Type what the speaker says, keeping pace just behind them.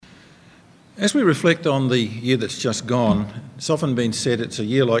As we reflect on the year that's just gone, it's often been said it's a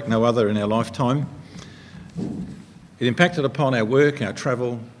year like no other in our lifetime. It impacted upon our work, our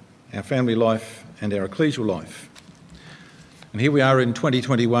travel, our family life and our ecclesial life. And here we are in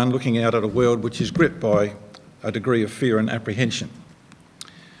 2021 looking out at a world which is gripped by a degree of fear and apprehension.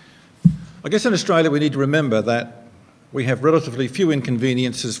 I guess in Australia we need to remember that we have relatively few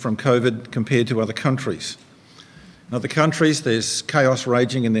inconveniences from COVID compared to other countries. In other countries there's chaos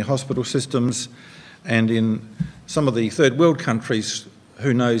raging in their hospital systems, and in some of the third world countries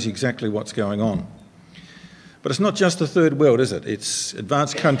who knows exactly what's going on. But it's not just the third world, is it? It's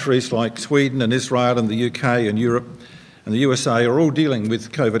advanced countries like Sweden and Israel and the UK and Europe and the USA are all dealing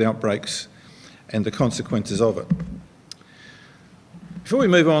with COVID outbreaks and the consequences of it. Before we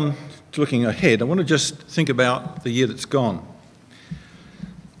move on to looking ahead, I want to just think about the year that's gone.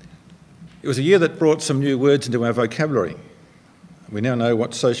 It was a year that brought some new words into our vocabulary. We now know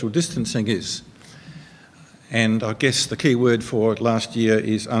what social distancing is. And I guess the key word for last year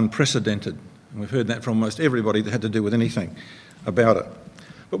is unprecedented. And we've heard that from almost everybody that had to do with anything about it.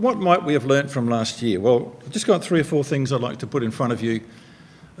 But what might we have learnt from last year? Well, I've just got 3 or 4 things I'd like to put in front of you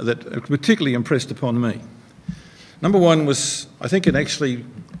that are particularly impressed upon me. Number one was, I think it actually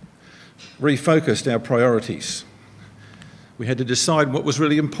refocused our priorities. We had to decide what was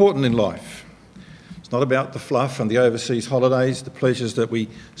really important in life. It's not about the fluff and the overseas holidays, the pleasures that we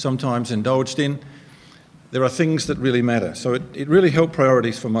sometimes indulged in. There are things that really matter. So it really helped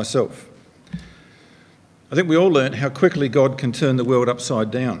priorities for myself. I think we all learnt how quickly God can turn the world upside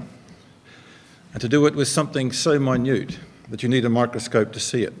down, and to do it with something so minute that you need a microscope to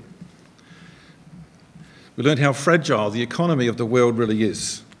see it. We learnt how fragile the economy of the world really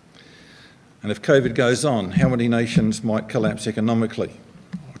is. And if COVID goes on, how many nations might collapse economically?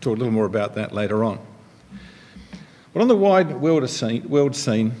 I'll talk a little more about that later on. But on the wide world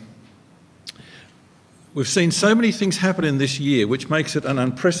scene, we've seen so many things happen in this year which makes it an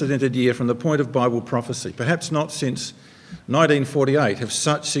unprecedented year from the point of Bible prophecy. Perhaps not since 1948 have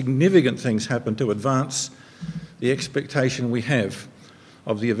such significant things happened to advance the expectation we have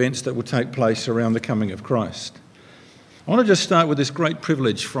of the events that will take place around the coming of Christ. I want to just start with this great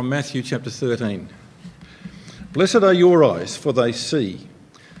privilege from Matthew chapter 13. Blessed are your eyes, for they see,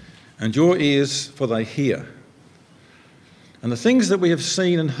 and your ears, for they hear. And the things that we have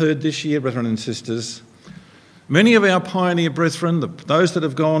seen and heard this year, brethren and sisters, many of our pioneer brethren, those that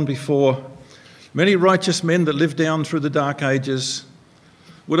have gone before, many righteous men that lived down through the dark ages,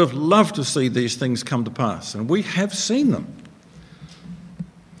 would have loved to see these things come to pass. And we have seen them.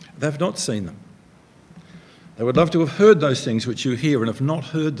 They've not seen them. They would love to have heard those things which you hear and have not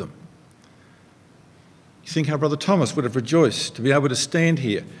heard them. You think how Brother Thomas would have rejoiced to be able to stand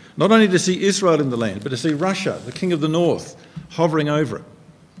here, not only to see Israel in the land, but to see Russia, the King of the North, hovering over it,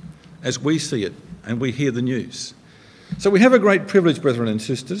 as we see it and we hear the news. So we have a great privilege, brethren and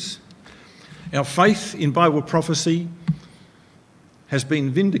sisters. Our faith in Bible prophecy has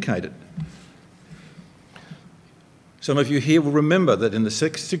been vindicated. Some of you here will remember that in the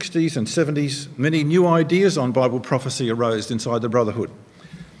 60s and 70s, many new ideas on Bible prophecy arose inside the Brotherhood.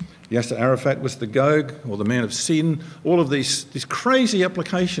 Yasser Arafat was the Gog, or the man of sin, all of these crazy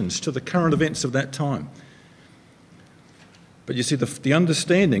applications to the current events of that time. But you see, the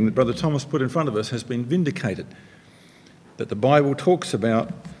understanding that Brother Thomas put in front of us has been vindicated, that the Bible talks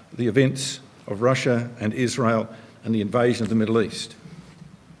about the events of Russia and Israel and the invasion of the Middle East.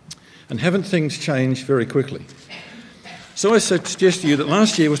 And haven't things changed very quickly? So I suggest to you that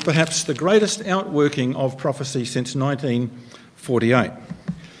last year was perhaps the greatest outworking of prophecy since 1948.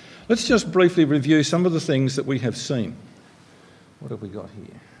 Let's just briefly review some of the things that we have seen. What have we got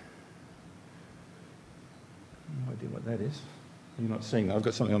here? No idea what that is. You're not seeing that. I've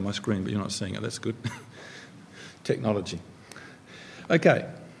got something on my screen, but you're not seeing it. That's good. Technology. Okay.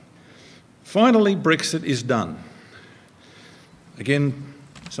 Finally, Brexit is done. Again,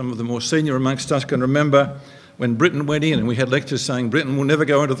 some of the more senior amongst us can remember when Britain went in and we had lectures saying Britain will never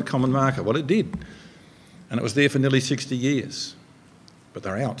go into the common market. Well, it did. And it was there for nearly 60 years. But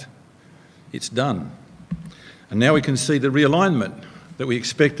they're out. It's done. And now we can see the realignment that we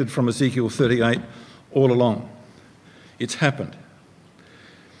expected from Ezekiel 38 all along. It's happened.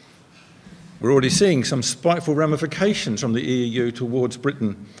 We're already seeing some spiteful ramifications from the EU towards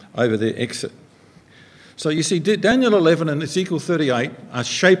Britain over their exit. So you see, Daniel 11 and Ezekiel 38 are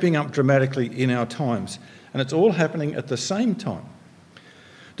shaping up dramatically in our times, and it's all happening at the same time.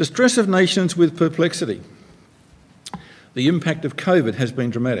 Distress of nations with perplexity. The impact of COVID has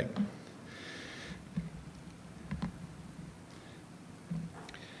been dramatic.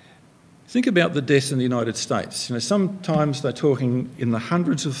 Think about the deaths in the United States. You know, sometimes they're talking in the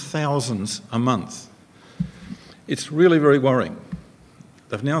hundreds of thousands a month. It's really very worrying.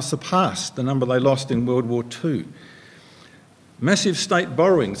 They've now surpassed the number they lost in World War II. Massive state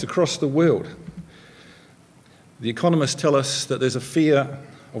borrowings across the world. The economists tell us that there's a fear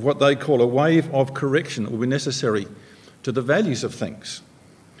of what they call a wave of correction that will be necessary to the values of things.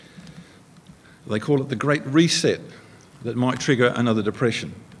 They call it the Great Reset that might trigger another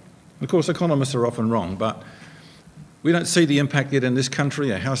depression. Of course, economists are often wrong, but we don't see the impact yet in this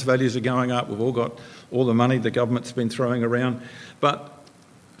country. Our house values are going up. We've all got all the money the government's been throwing around, but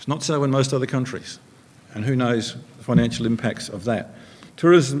it's not so in most other countries. And who knows the financial impacts of that.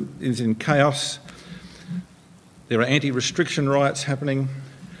 Tourism is in chaos. There are anti-restriction riots happening,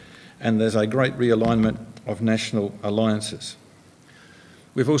 and there's a great realignment of national alliances.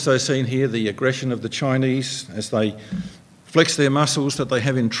 We've also seen here the aggression of the Chinese as they flex their muscles that they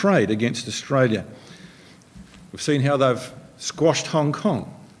have in trade against Australia. We've seen how they've squashed Hong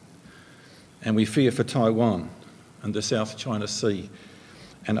Kong, and we fear for Taiwan and the South China Sea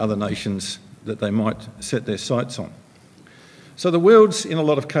and other nations that they might set their sights on. So the world's in a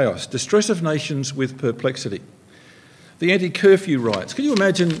lot of chaos. Distress of nations with perplexity. The anti-curfew riots. Can you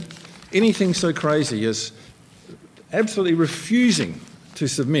imagine anything so crazy as absolutely refusing to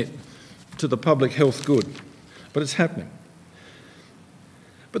submit to the public health good? But it's happening.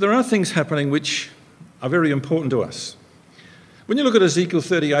 But there are things happening which are very important to us. When you look at Ezekiel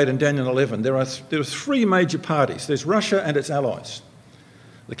 38 and Daniel 11, there are three major parties. There's Russia and its allies,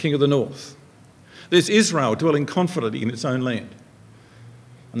 the king of the north. There's Israel dwelling confidently in its own land.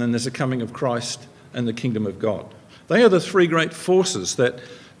 And then there's the coming of Christ and the kingdom of God. They are the three great forces that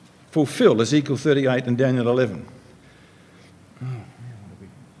fulfil Ezekiel 38 and Daniel 11.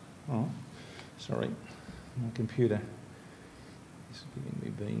 Oh, sorry, my computer is giving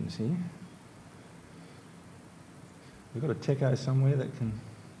me beans here. We've got a techo somewhere that can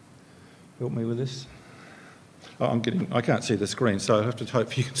help me with this. Oh, I can't see the screen, so I have to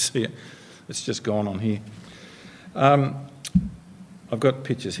hope you can see it. It's just gone on here. I've got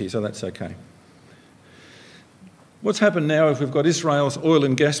pictures here, so that's okay. What's happened now is we've got Israel's oil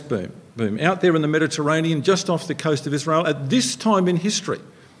and gas boom. Out there in the Mediterranean, just off the coast of Israel, at this time in history,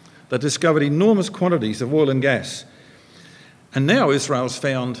 they discovered enormous quantities of oil and gas. And now Israel's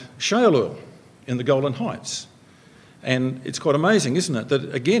found shale oil in the Golan Heights. And it's quite amazing, isn't it,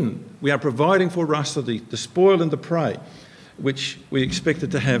 that again, we are providing for Russia the spoil and the prey, which we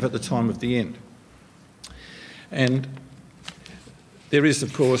expected to have at the time of the end. And there is,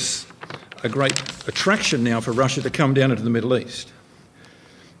 of course, a great attraction now for Russia to come down into the Middle East.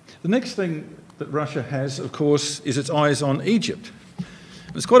 The next thing that Russia has, of course, is its eyes on Egypt.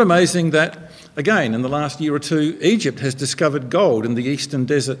 It's quite amazing that, again, in the last year or two, Egypt has discovered gold in the eastern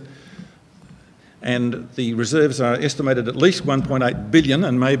desert, and the reserves are estimated at least 1.8 billion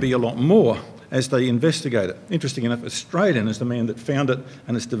and maybe a lot more as they investigate it. Interesting enough, Australian is the man that found it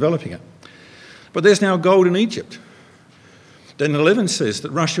and is developing it. But there's now gold in Egypt. Daniel 11 says that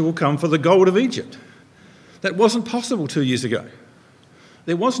Russia will come for the gold of Egypt. That wasn't possible 2 years ago.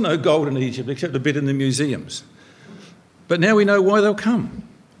 There was no gold in Egypt except a bit in the museums. But now we know why they'll come.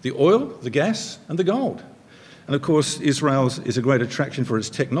 The oil, the gas and the gold. And of course, Israel's is a great attraction for its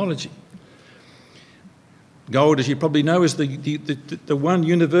technology. Gold, as you probably know, is the one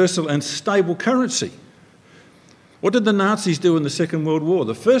universal and stable currency. What did the Nazis do in the Second World War?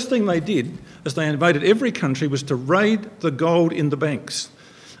 The first thing they did as they invaded every country was to raid the gold in the banks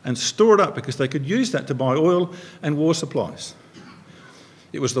and store it up because they could use that to buy oil and war supplies.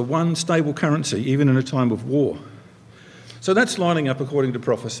 It was the one stable currency, even in a time of war. So that's lining up according to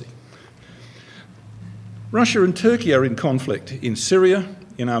prophecy. Russia and Turkey are in conflict in Syria,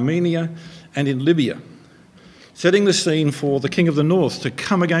 in Armenia and in Libya, setting the scene for the king of the north to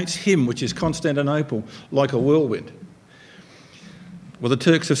come against him, which is Constantinople, like a whirlwind. Well, the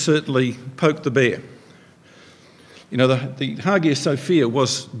Turks have certainly poked the bear. You know, the Hagia Sophia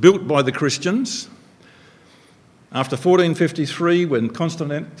was built by the Christians. After 1453, when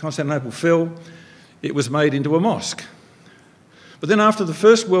Constantinople fell, it was made into a mosque. But then after the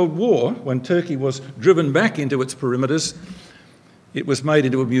First World War, when Turkey was driven back into its perimeters, it was made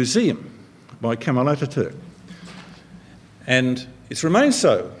into a museum by Kemal Ataturk. And it's remained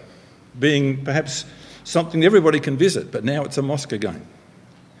so, being perhaps something everybody can visit, but now it's a mosque again.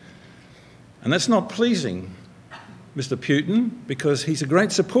 And that's not pleasing Mr. Putin, because he's a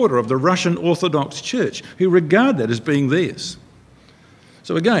great supporter of the Russian Orthodox Church, who regard that as being theirs.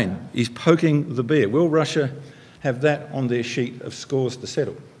 So again, he's poking the bear. Will Russia have that on their sheet of scores to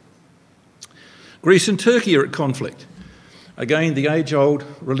settle? Greece and Turkey are at conflict. Again, the age-old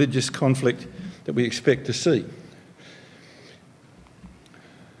religious conflict that we expect to see.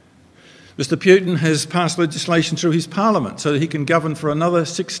 Mr. Putin has passed legislation through his parliament so that he can govern for another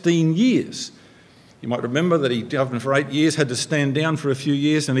 16 years. You might remember that he governed for 8 years, had to stand down for a few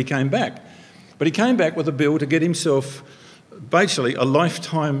years, and he came back. But he came back with a bill to get himself basically a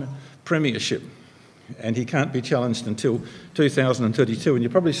lifetime premiership, and he can't be challenged until 2032. And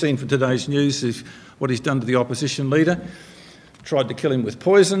you've probably seen from today's news what he's done to the opposition leader. Tried to kill him with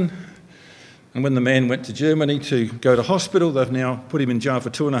poison, and when the man went to Germany to go to hospital, they've now put him in jail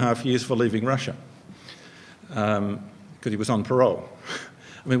for 2.5 years for leaving Russia because he was on parole.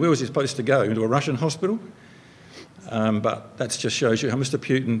 I mean, where was he supposed to go? Into a Russian hospital? But that just shows you how Mr.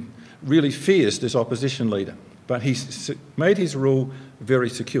 Putin really fears this opposition leader. But he's made his rule very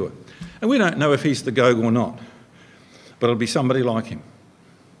secure. And we don't know if he's the Gog or not, but it'll be somebody like him.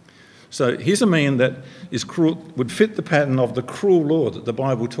 So here's a man that is cruel, would fit the pattern of the cruel Lord that the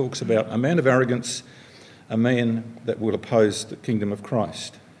Bible talks about, a man of arrogance, a man that will oppose the kingdom of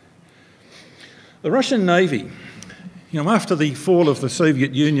Christ. The Russian Navy, after the fall of the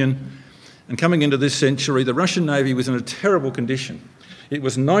Soviet Union and coming into this century, the Russian Navy was in a terrible condition. It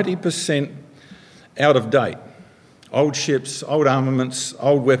was 90% out of date. Old ships, old armaments,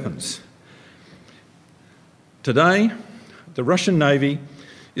 old weapons. Today, the Russian Navy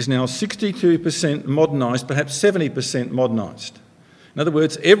is now 62% modernised, perhaps 70% modernised. In other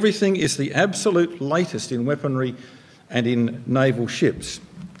words, everything is the absolute latest in weaponry and in naval ships.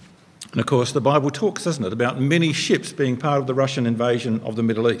 And of course, the Bible talks, doesn't it, about many ships being part of the Russian invasion of the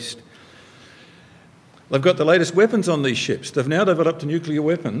Middle East. They've got the latest weapons on these ships. They've now developed nuclear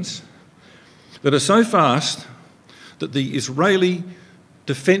weapons that are so fast that the Israeli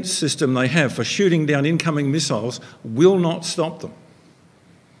defence system they have for shooting down incoming missiles will not stop them.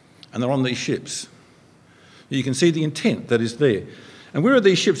 And they're on these ships. You can see the intent that is there. And where are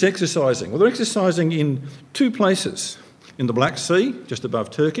these ships exercising? Well, they're exercising in 2 places. In the Black Sea, just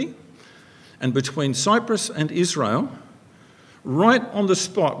above Turkey, and between Cyprus and Israel, right on the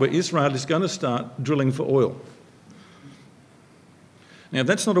spot where Israel is going to start drilling for oil. Now, if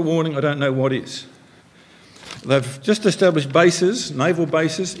that's not a warning, I don't know what is. They've just established bases, naval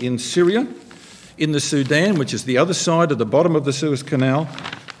bases, in Syria, in the Sudan, which is the other side of the bottom of the Suez Canal,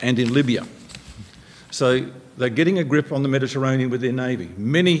 and in Libya. So they're getting a grip on the Mediterranean with their navy.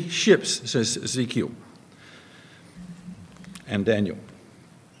 Many ships, says Ezekiel and Daniel.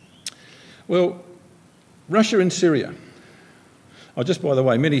 Well, Russia and Syria. Oh, just by the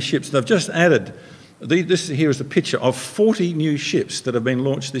way, many ships. They've just added, this here is a picture of 40 new ships that have been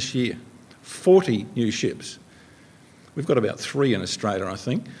launched this year. 40 new ships. We've got about 3 in Australia, I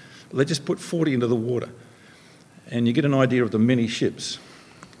think. But they just put 40 into the water. And you get an idea of the many ships.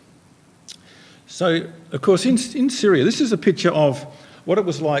 So, of course, in Syria, this is a picture of what it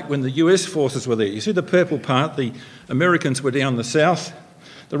was like when the US forces were there. You see the purple part, the Americans were down the south,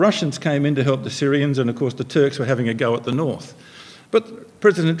 the Russians came in to help the Syrians, and of course the Turks were having a go at the north. But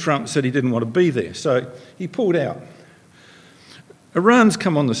President Trump said he didn't want to be there, so he pulled out. Iran's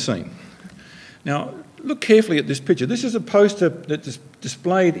come on the scene. Now, look carefully at this picture. This is a poster that's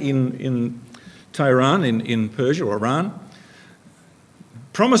displayed in Tehran, in Persia or Iran,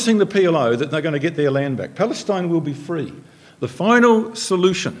 promising the PLO that they're going to get their land back. Palestine will be free. The final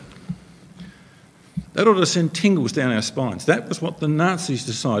solution. That ought to send tingles down our spines. That was what the Nazis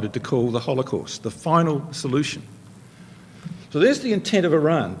decided to call the Holocaust, the final solution. So there's the intent of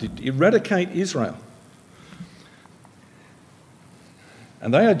Iran, to eradicate Israel.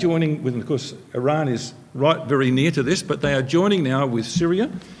 And they are joining with, of course, Iran is right very near to this, but they are joining now with Syria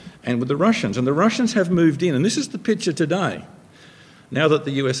and with the Russians. And the Russians have moved in, and this is the picture today, now that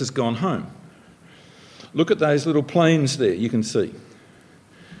the US has gone home. Look at those little planes there, you can see.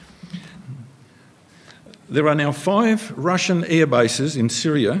 There are now 5 Russian air bases in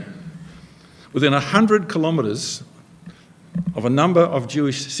Syria within 100 kilometres of a number of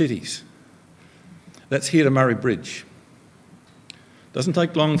Jewish cities. That's here to Murray Bridge. Doesn't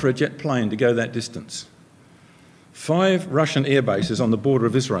take long for a jet plane to go that distance. 5 Russian air bases on the border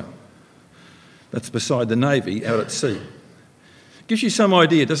of Israel. That's beside the Navy out at sea. Gives you some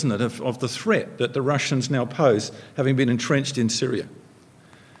idea, doesn't it, of the threat that the Russians now pose, having been entrenched in Syria.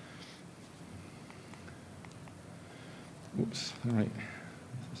 Whoops, all right.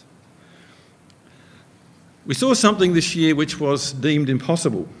 We saw something this year which was deemed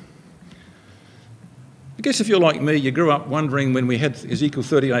impossible. I guess if you're like me, you grew up wondering when we had Ezekiel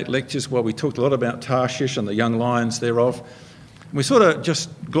 38 lectures, well, we talked a lot about Tarshish and the young lions thereof. We sort of just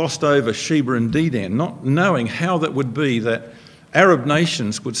glossed over Sheba and Dedan, not knowing how that would be that Arab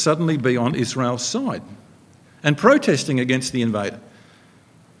nations would suddenly be on Israel's side and protesting against the invader.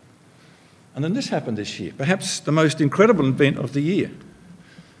 And then this happened this year, perhaps the most incredible event of the year,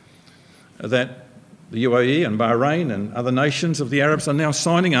 that the UAE and Bahrain and other nations of the Arabs are now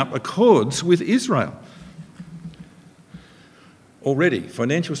signing up accords with Israel. Already,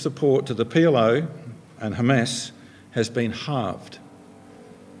 financial support to the PLO and Hamas has been halved.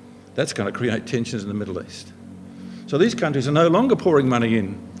 That's going to create tensions in the Middle East. So these countries are no longer pouring money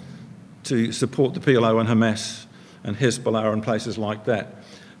in to support the PLO and Hamas and Hezbollah and places like that.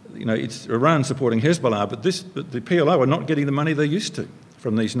 You know, it's Iran supporting Hezbollah, but the PLO are not getting the money they used to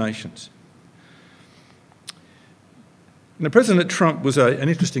from these nations. Now, President Trump was an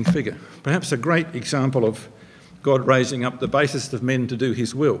interesting figure, perhaps a great example of God raising up the basest of men to do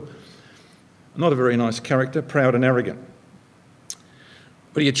his will. Not a very nice character, proud and arrogant.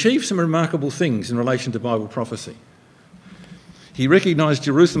 But he achieved some remarkable things in relation to Bible prophecy. He recognised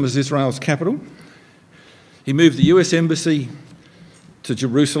Jerusalem as Israel's capital. He moved the US Embassy to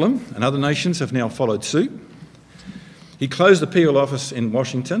Jerusalem, and other nations have now followed suit. He closed the PLO office in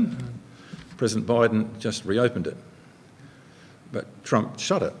Washington. President Biden just reopened it. But Trump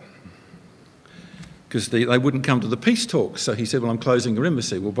shut it because they wouldn't come to the peace talks. So he said, well, I'm closing your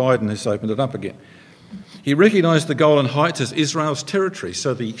embassy. Well, Biden has opened it up again. He recognised the Golan Heights as Israel's territory.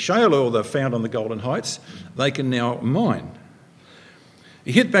 So the shale oil they've found on the Golan Heights, they can now mine.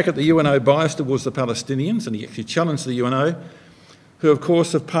 He hit back at the UNO bias towards the Palestinians, and he actually challenged the UNO, who of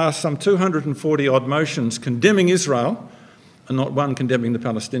course have passed some 240 odd motions condemning Israel and not one condemning the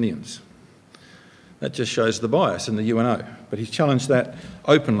Palestinians. That just shows the bias in the UNO, but he's challenged that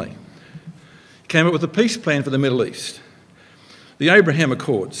openly. He came up with a peace plan for the Middle East, the Abraham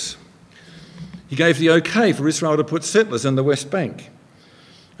Accords. He gave the okay for Israel to put settlers in the West Bank,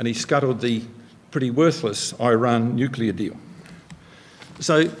 and he scuttled the pretty worthless Iran nuclear deal.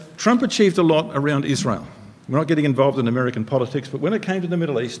 So Trump achieved a lot around Israel. We're not getting involved in American politics, but when it came to the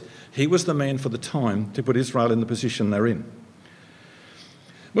Middle East, he was the man for the time to put Israel in the position they're in.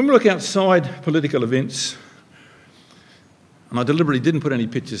 When we look outside political events, and I deliberately didn't put any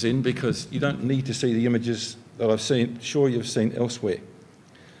pictures in because you don't need to see the images that I've seen, sure you've seen elsewhere.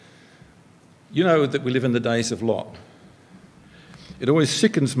 You know that we live in the days of Lot. It always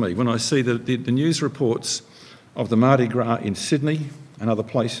sickens me when I see the news reports of the Mardi Gras in Sydney and other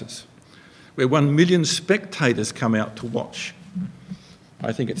places, where 1 million spectators come out to watch.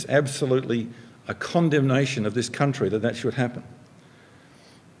 I think it's absolutely a condemnation of this country that should happen.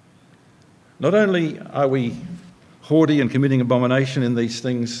 Not only are we haughty and committing abomination in these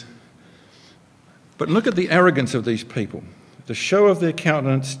things, but look at the arrogance of these people. The show of their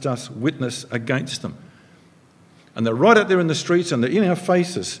countenance does witness against them. And they're right out there in the streets and they're in our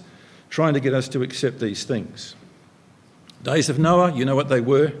faces trying to get us to accept these things. Days of Noah, you know what they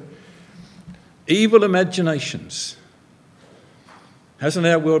were. Evil imaginations. Hasn't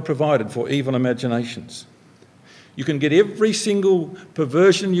our world provided for evil imaginations? You can get every single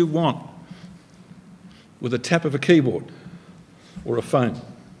perversion you want with a tap of a keyboard or a phone.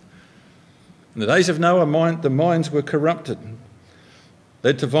 In the days of Noah, the minds were corrupted,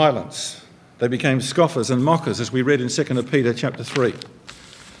 led to violence. They became scoffers and mockers, as we read in 2 Peter chapter 3.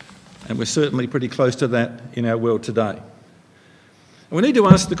 And we're certainly pretty close to that in our world today. And we need to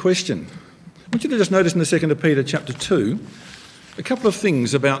ask the question. I want you to just notice in the 2 Peter chapter 2 a couple of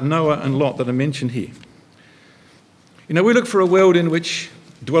things about Noah and Lot that are mentioned here. You know, we look for a world in which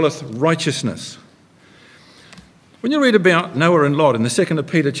dwelleth righteousness. When you read about Noah and Lot in the 2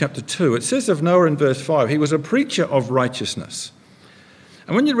 Peter chapter 2, it says of Noah in verse 5, he was a preacher of righteousness.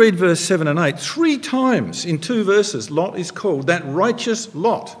 And when you read verse 7 and 8, 3 times in 2 verses, Lot is called that righteous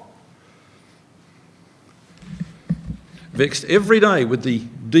Lot. Vexed every day with the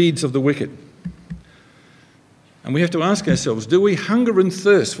deeds of the wicked. And we have to ask ourselves, do we hunger and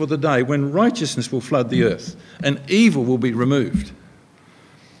thirst for the day when righteousness will flood the earth and evil will be removed?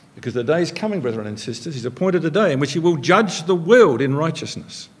 Because the day is coming, brethren and sisters, he's appointed a day in which he will judge the world in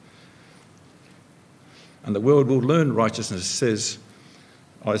righteousness. And the world will learn righteousness, says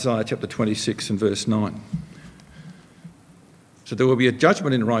Isaiah chapter 26 and verse 9. So there will be a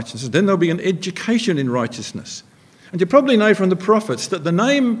judgment in righteousness, then there'll be an education in righteousness. And you probably know from the prophets that the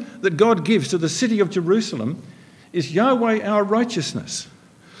name that God gives to the city of Jerusalem is Yahweh our righteousness.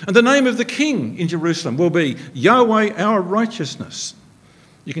 And the name of the king in Jerusalem will be Yahweh our righteousness.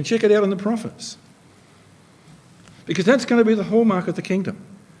 You can check it out in the prophets. Because that's going to be the hallmark of the kingdom.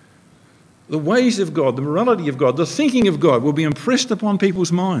 The ways of God, the morality of God, the thinking of God will be impressed upon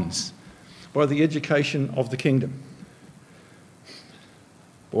people's minds by the education of the kingdom.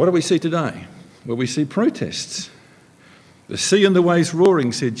 But what do we see today? Well, we see protests. The sea and the waves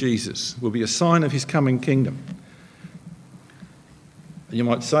roaring, said Jesus, will be a sign of his coming kingdom. And you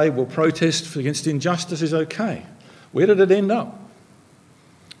might say, well, protest against injustice is okay. Where did it end up?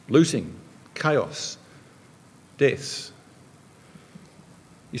 Looting, chaos, deaths.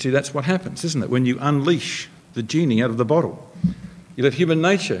 You see, that's what happens, isn't it? When you unleash the genie out of the bottle. You let human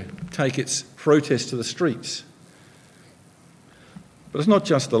nature take its protest to the streets. But it's not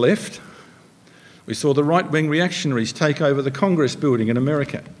just the left. We saw the right-wing reactionaries take over the Congress building in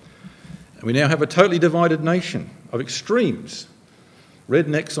America. And we now have a totally divided nation of extremes.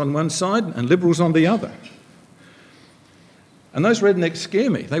 Rednecks on one side and liberals on the other. And those rednecks scare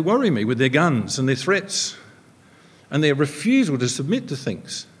me. They worry me with their guns and their threats and their refusal to submit to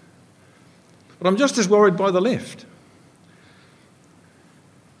things. But I'm just as worried by the left.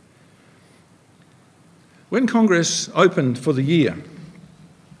 When Congress opened for the year,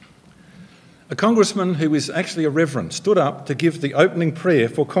 a congressman who is actually a reverend stood up to give the opening prayer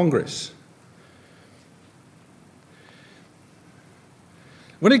for Congress.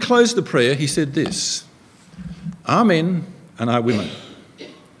 When he closed the prayer, he said this: "Our men and our women."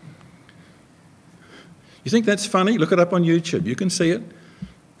 You think that's funny? Look it up on YouTube. You can see it.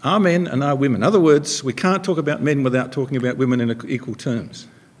 Our men and our women. In other words, we can't talk about men without talking about women in equal terms.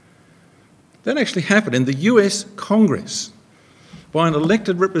 That actually happened in the US Congress by an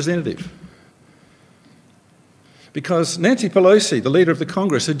elected representative. Because Nancy Pelosi, the leader of the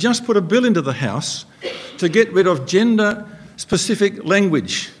Congress, had just put a bill into the House to get rid of gender-specific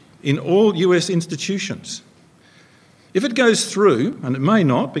language in all US institutions. If it goes through, and it may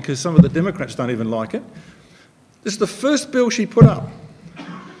not because some of the Democrats don't even like it, this is the first bill she put up.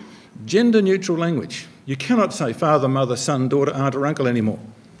 Gender-neutral language. You cannot say father, mother, son, daughter, aunt or uncle anymore.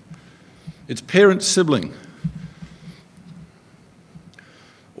 It's parent, sibling,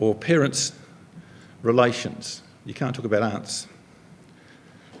 or parents' relations. You can't talk about aunts.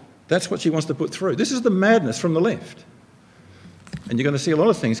 That's what she wants to put through. This is the madness from the left. And you're going to see a lot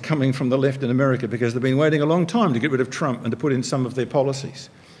of things coming from the left in America because they've been waiting a long time to get rid of Trump and to put in some of their policies.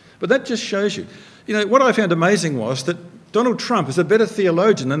 But that just shows you. You know, what I found amazing was that Donald Trump is a better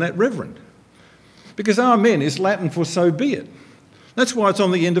theologian than that reverend. Because amen is Latin for so be it. That's why it's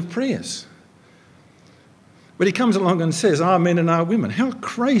on the end of prayers. But he comes along and says, our men and our women. How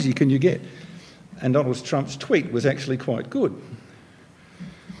crazy can you get? And Donald Trump's tweet was actually quite good.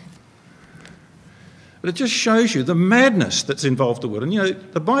 But it just shows you the madness that's involved in the world. And you know,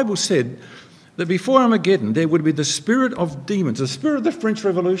 the Bible said that before Armageddon there would be the spirit of demons, the spirit of the French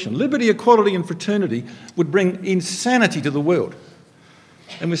Revolution. Liberty, equality and fraternity would bring insanity to the world.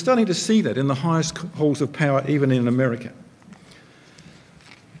 And we're starting to see that in the highest halls of power, even in America.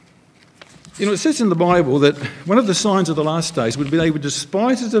 You know, it says in the Bible that one of the signs of the last days would be they would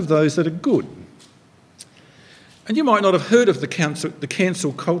despise of those that are good. And you might not have heard of the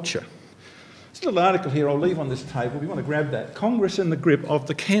cancel culture. There's a little article here I'll leave on this table. If you want to grab that. Congress in the grip of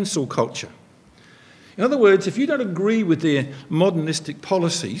the cancel culture. In other words, if you don't agree with their modernistic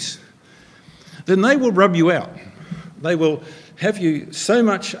policies, then they will rub you out. They will have you so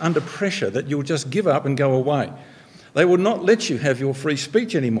much under pressure that you'll just give up and go away. They will not let you have your free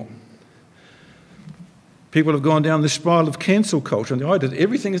speech anymore. People have gone down this spiral of cancel culture and the idea that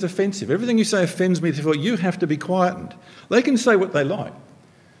everything is offensive. Everything you say offends me, therefore you have to be quietened. They can say what they like.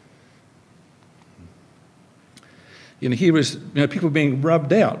 You know, here is people being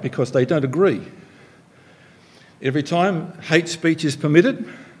rubbed out because they don't agree. Every time hate speech is permitted.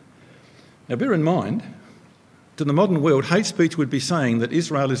 Now bear in mind, to the modern world, hate speech would be saying that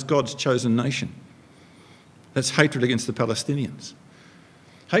Israel is God's chosen nation. That's hatred against the Palestinians.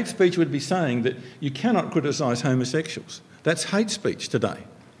 Hate speech would be saying that you cannot criticise homosexuals. That's hate speech today.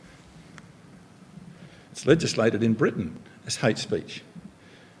 It's legislated in Britain as hate speech.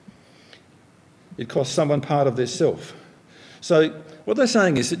 It costs someone part of their self. So what they're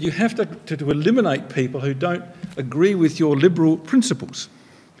saying is that you have to eliminate people who don't agree with your liberal principles.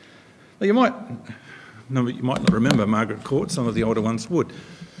 Now you might not remember Margaret Court, some of the older ones would.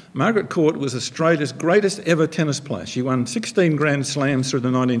 Margaret Court was Australia's greatest ever tennis player. She won 16 Grand Slams through the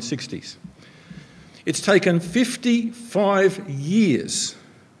 1960s. It's taken 55 years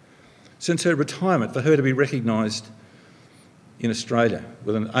since her retirement for her to be recognised in Australia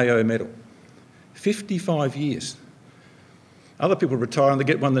with an AO medal. 55 years. Other people retire and they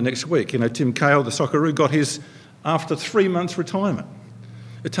get one the next week. You know, Tim Cahill, the Socceroo, got his after 3 months' retirement.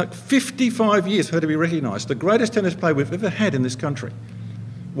 It took 55 years for her to be recognised. The greatest tennis player we've ever had in this country.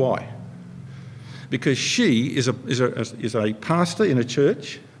 Why? Because she is a pastor in a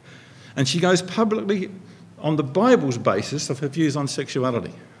church and she goes publicly on the Bible's basis of her views on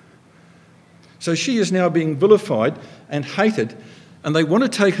sexuality. So she is now being vilified and hated, and they want to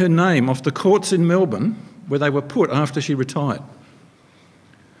take her name off the courts in Melbourne where they were put after she retired.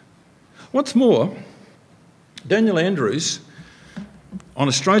 What's more, Daniel Andrews, on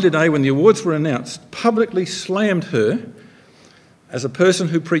Australia Day when the awards were announced, publicly slammed her as a person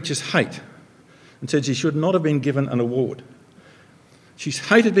who preaches hate and said she should not have been given an award. She's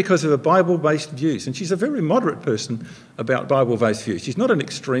hated because of her Bible-based views, and she's a very moderate person about Bible-based views. She's not an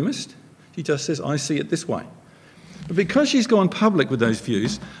extremist. She just says, I see it this way. But because she's gone public with those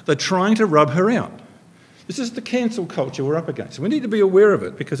views, they're trying to rub her out. This is the cancel culture we're up against. We need to be aware of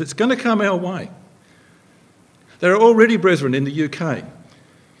it because it's going to come our way. There are already brethren in the UK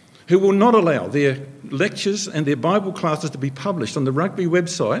who will not allow their lectures and their Bible classes to be published on the rugby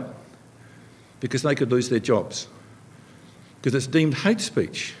website because they could lose their jobs. Because it's deemed hate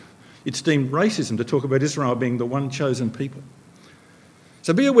speech. It's deemed racism to talk about Israel being the one chosen people.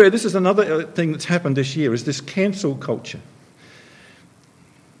 So be aware, this is another thing that's happened this year, is this cancel culture.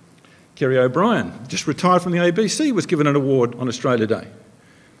 Kerry O'Brien, just retired from the ABC, was given an award on Australia Day.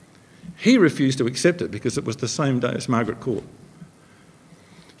 He refused to accept it because it was the same day as Margaret Court.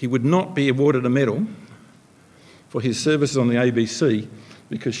 He would not be awarded a medal for his services on the ABC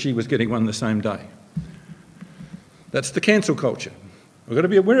because she was getting one the same day. That's the cancel culture. We've got to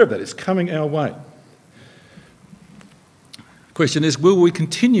be aware of that. It's coming our way. The question is, will we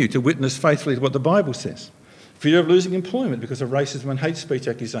continue to witness faithfully to what the Bible says? Fear of losing employment because of racism and hate speech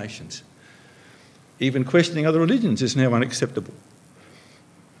accusations. Even questioning other religions is now unacceptable.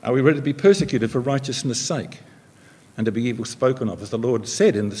 Are we ready to be persecuted for righteousness' sake and to be evil spoken of, as the Lord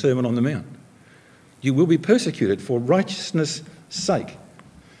said in the Sermon on the Mount? You will be persecuted for righteousness' sake.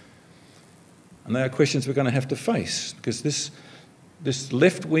 And they are questions we're going to have to face because this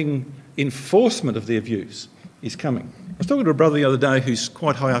left-wing enforcement of their views is coming. I was talking to a brother the other day who's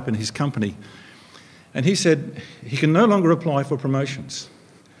quite high up in his company, and he said he can no longer apply for promotions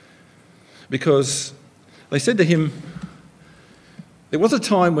because they said to him, there was a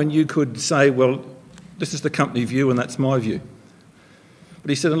time when you could say, well, this is the company view and that's my view. But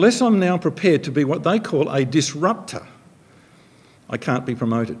he said, unless I'm now prepared to be what they call a disruptor, I can't be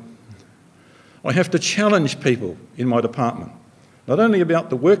promoted. I have to challenge people in my department, not only about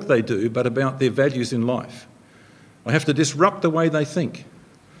the work they do, but about their values in life. I have to disrupt the way they think.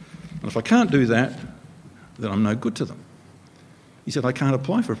 And if I can't do that, then I'm no good to them. He said, I can't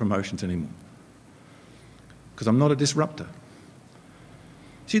apply for promotions anymore because I'm not a disruptor.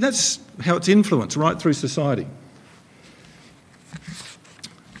 See, that's how it's influenced right through society.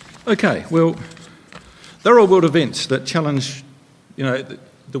 Okay, well, there are world events that challenge, the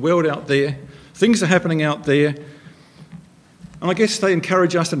world out there. Things are happening out there. And I guess they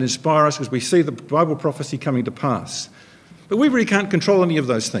encourage us and inspire us because we see the Bible prophecy coming to pass. But we really can't control any of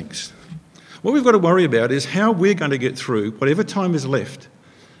those things. What we've got to worry about is how we're going to get through whatever time is left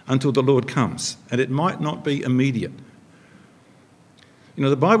until the Lord comes. And it might not be immediate.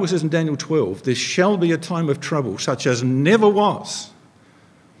 The Bible says in Daniel 12, there shall be a time of trouble such as never was.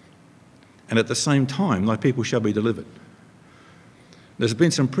 And at the same time, thy people shall be delivered. There's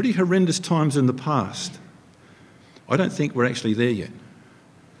been some pretty horrendous times in the past. I don't think we're actually there yet.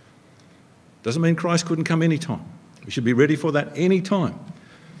 Doesn't mean Christ couldn't come any time. We should be ready for that any time.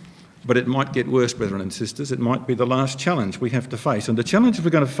 But it might get worse, brethren and sisters. It might be the last challenge we have to face. And the challenges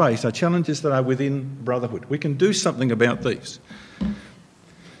we're going to face are challenges that are within brotherhood. We can do something about these.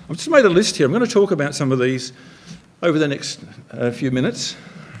 I've just made a list here. I'm going to talk about some of these over the next few minutes.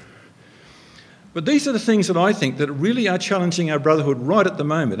 But these are the things that I think that really are challenging our brotherhood right at the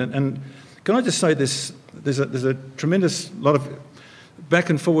moment. And can I just say this? There's a tremendous lot of back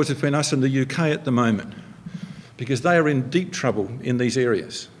and forwards between us and the UK at the moment because they are in deep trouble in these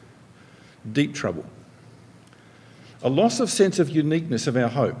areas. Deep trouble. A loss of sense of uniqueness of our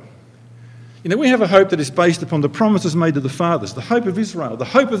hope. We have a hope that is based upon the promises made to the fathers, the hope of Israel, the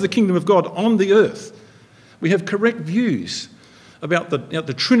hope of the kingdom of God on the earth. We have correct views about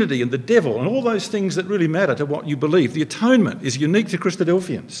the Trinity and the devil and all those things that really matter to what you believe. The atonement is unique to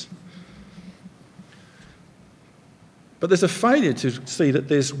Christadelphians. But there's a failure to see that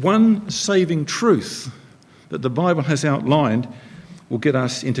there's one saving truth that the Bible has outlined will get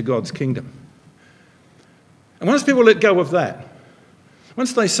us into God's kingdom. And once people let go of that,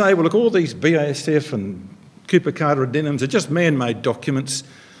 once they say, well, look, all these BASF and Cooper Carter addendums are just man-made documents,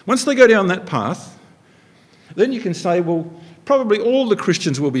 once they go down that path, then you can say, well, probably all the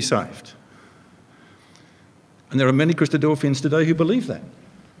Christians will be saved. And there are many Christadelphians today who believe that.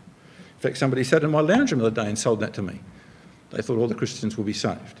 In fact, somebody sat in my lounge room the other day and sold that to me. They thought all the Christians will be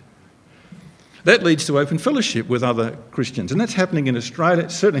saved. That leads to open fellowship with other Christians, and that's happening in Australia.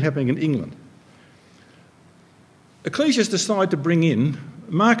 It's certainly happening in England. Ecclesias decide to bring in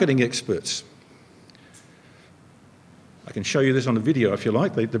marketing experts. I can show you this on a video if you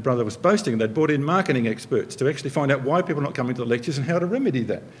like. The brother was boasting they'd brought in marketing experts to actually find out why people are not coming to the lectures and how to remedy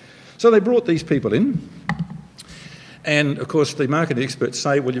that. So they brought these people in, and of course the marketing experts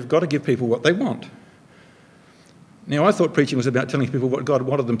say, well, you've got to give people what they want. Now, I thought preaching was about telling people what God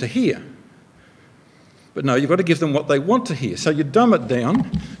wanted them to hear. But no, you've got to give them what they want to hear. So you dumb it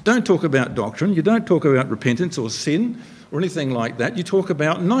down. Don't talk about doctrine. You don't talk about repentance or sin or anything like that. You talk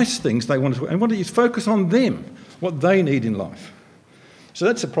about nice things they want to, and what you focus on them, what they need in life. So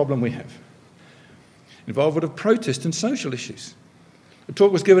that's a problem we have. Involvement of protest and social issues. A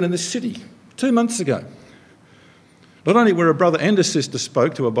talk was given in this city 2 months ago. Not only where a brother and a sister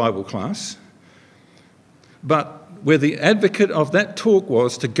spoke to a Bible class, but where the advocate of that talk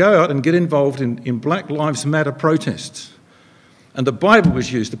was to go out and get involved in Black Lives Matter protests. And the Bible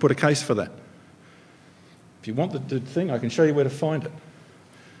was used to put a case for that. If you want the thing, I can show you where to find it.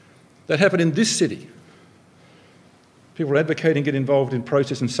 That happened in this city. People are advocating get involved in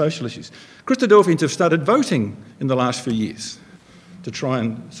protests and social issues. Christadelphians have started voting in the last few years to try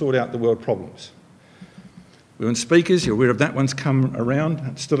and sort out the world problems. Women speakers, you're aware of that one's come around,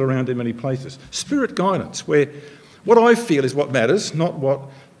 it's still around in many places. Spirit guidance, where what I feel is what matters, not what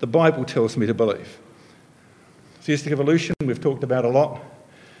the Bible tells me to believe. Theistic evolution, we've talked about a lot.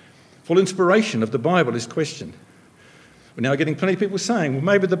 Full inspiration of the Bible is questioned. We're now getting plenty of people saying, well,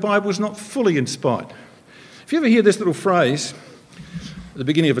 maybe the Bible's not fully inspired. If you ever hear this little phrase at the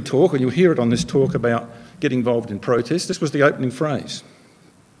beginning of a talk, or you'll hear it on this talk about getting involved in protest, this was the opening phrase.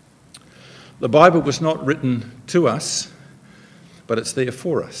 The Bible was not written to us, but it's there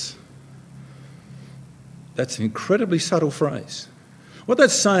for us. That's an incredibly subtle phrase. What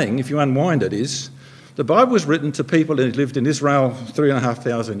that's saying, if you unwind it, is the Bible was written to people who lived in Israel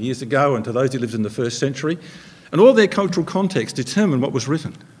 3,500 years ago and to those who lived in the first century, and all their cultural context determined what was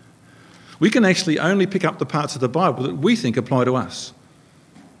written. We can actually only pick up the parts of the Bible that we think apply to us.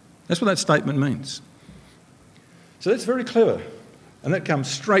 That's what that statement means. So that's very clever, and that comes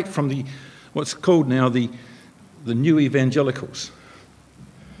straight from what's called now the new evangelicals.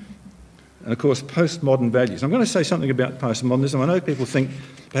 And of course, postmodern values. I'm going to say something about postmodernism. I know people think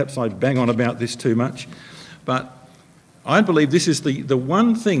perhaps I bang on about this too much, but I believe this is the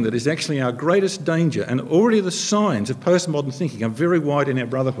one thing that is actually our greatest danger, and already the signs of postmodern thinking are very wide in our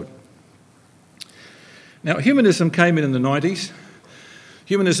brotherhood. Now, humanism came in the 90s.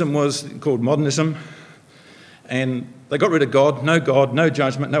 Humanism was called modernism, and they got rid of God, no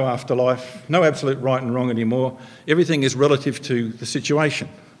judgment, no afterlife, no absolute right and wrong anymore. Everything is relative to the situation.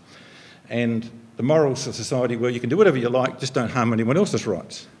 And the morals of society where you can do whatever you like, just don't harm anyone else's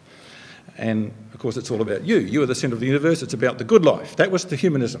rights. And of course it's all about you. You are the centre of the universe, it's about the good life. That was the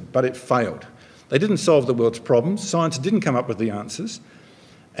humanism, but it failed. They didn't solve the world's problems, science didn't come up with the answers,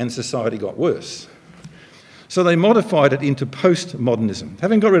 and society got worse. So they modified it into postmodernism.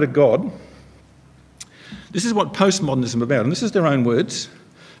 Having got rid of God, this is what postmodernism is about, and this is their own words.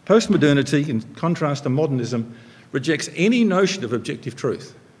 Postmodernity, in contrast to modernism, rejects any notion of objective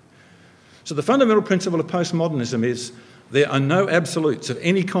truth. So the fundamental principle of postmodernism is there are no absolutes of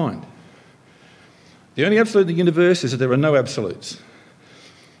any kind. The only absolute in the universe is that there are no absolutes.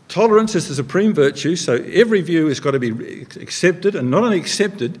 Tolerance is the supreme virtue, so every view has got to be accepted, and not only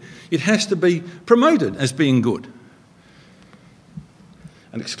accepted, it has to be promoted as being good.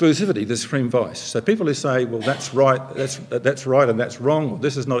 And exclusivity, the supreme vice. So people who say, well, that's right and that's wrong, or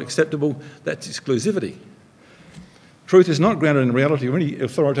this is not acceptable, that's exclusivity. Truth is not grounded in reality or any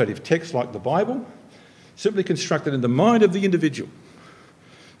authoritative text like the Bible, simply constructed in the mind of the individual.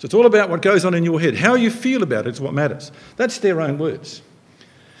 So it's all about what goes on in your head. How you feel about it is what matters. That's their own words.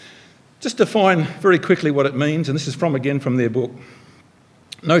 Just define very quickly what it means, and this is from their book.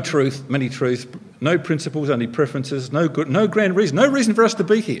 No truth, many truths, no principles, only preferences, no grand reason, no reason for us to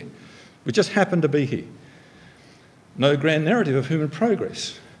be here. We just happen to be here. No grand narrative of human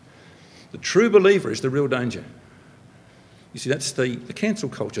progress. The true believer is the real danger. You see, that's the cancel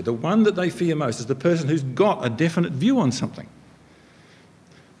culture. The one that they fear most is the person who's got a definite view on something.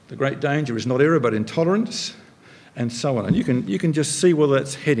 The great danger is not error but intolerance, and so on. And you can just see where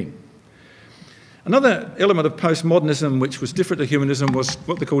that's heading. Another element of postmodernism which was different to humanism was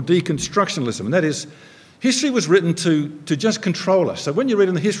what they call deconstructionalism, and that is history was written to just control us. So when you read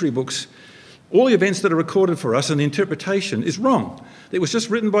in the history books, all the events that are recorded for us and the interpretation is wrong. It was just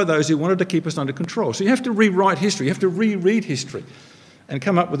written by those who wanted to keep us under control. So you have to rewrite history, you have to reread history and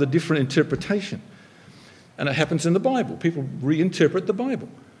come up with a different interpretation. And it happens in the Bible. People reinterpret the Bible.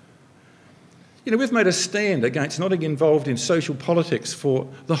 You know, we've made a stand against not getting involved in social politics for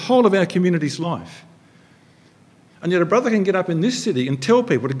the whole of our community's life. And yet a brother can get up in this city and tell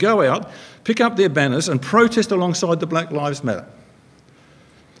people to go out, pick up their banners and protest alongside the Black Lives Matter.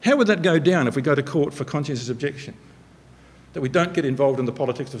 How would that go down if we go to court for conscientious objection? That we don't get involved in the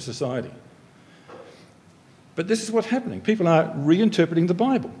politics of society. But this is what's happening. People are reinterpreting the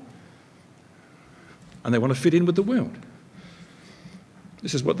Bible. And they want to fit in with the world.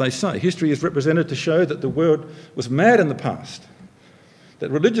 This is what they say. History is represented to show that the world was mad in the past, that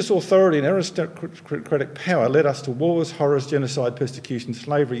religious authority and aristocratic power led us to wars, horrors, genocide, persecution,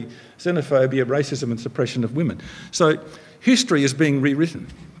 slavery, xenophobia, racism and suppression of women. So history is being rewritten.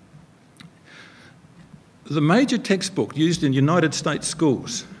 The major textbook used in United States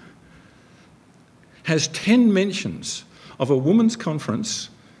schools has 10 mentions of a women's conference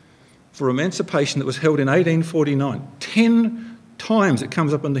for emancipation that was held in 1849. 10 times it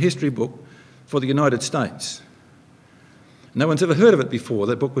comes up in the history book for the United States. No one's ever heard of it before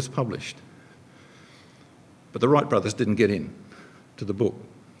that book was published. But the Wright brothers didn't get in to the book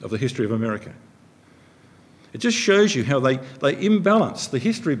of the history of America. It just shows you how they imbalance the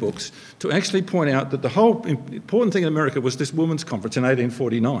history books to actually point out that the whole important thing in America was this women's conference in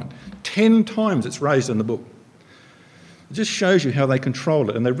 1849. 10 times it's raised in the book. It just shows you how they control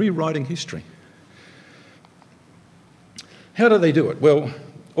it, and they're rewriting history. How do they do it? Well,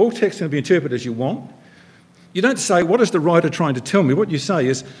 all text can be interpreted as you want. You don't say, what is the writer trying to tell me? What you say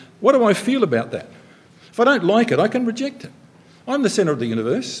is, what do I feel about that? If I don't like it, I can reject it. I'm the centre of the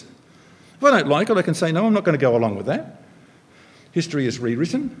universe. If I don't like it, I can say, no, I'm not going to go along with that. History is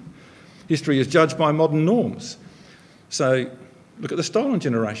rewritten. History is judged by modern norms. So look at the stolen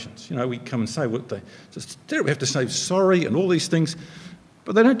generations. You know, we come and say, well, we have to say sorry and all these things,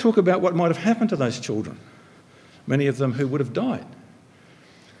 but they don't talk about what might have happened to those children, many of them who would have died.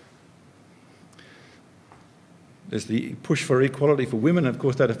 There's the push for equality for women, and of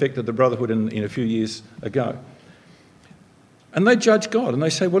course that affected the Brotherhood in a few years ago. And they judge God, and they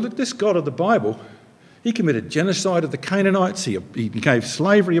say, well, look, this God of the Bible, he committed genocide of the Canaanites, he gave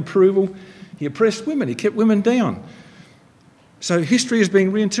slavery approval, he oppressed women, he kept women down. So history is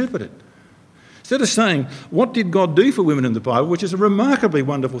being reinterpreted. Instead of saying, what did God do for women in the Bible, which is a remarkably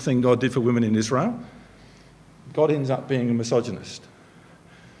wonderful thing God did for women in Israel, God ends up being a misogynist.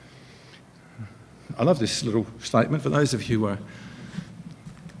 I love this little statement. For those of you who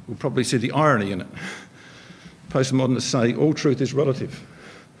will probably see the irony in it. Postmodernists say all truth is relative.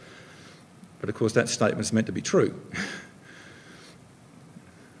 But of course that statement's meant to be true.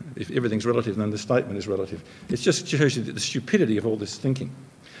 If everything's relative, then the statement is relative. It just shows you the stupidity of all this thinking.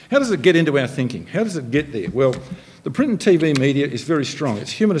 How does it get into our thinking? How does it get there? Well, the print and TV media is very strong.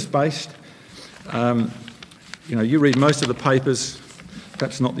 It's humanist-based. You know, you read most of the papers,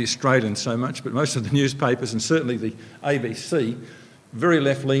 perhaps not the Australian so much, but most of the newspapers and certainly the ABC, very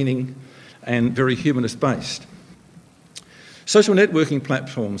left-leaning and very humanist-based. Social networking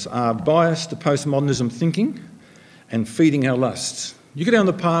platforms are biased to postmodernism thinking and feeding our lusts. You go down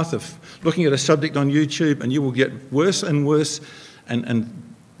the path of looking at a subject on YouTube and you will get worse and worse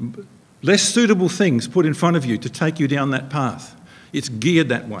and less suitable things put in front of you to take you down that path. It's geared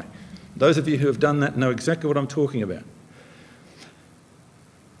that way. Those of you who have done that know exactly what I'm talking about.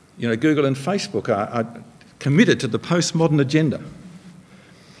 You know, Google and Facebook are committed to the postmodern agenda.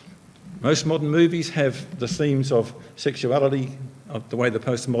 Most modern movies have the themes of sexuality, of the way the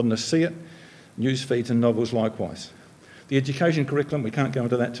postmodernists see it, news feeds and novels likewise. The education curriculum, we can't go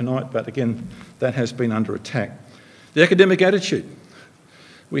into that tonight, but again, that has been under attack. The academic attitude.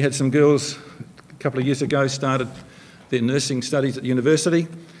 We had some girls a couple of years ago started their nursing studies at university.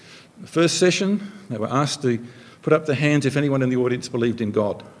 The first session, they were asked to put up their hands if anyone in the audience believed in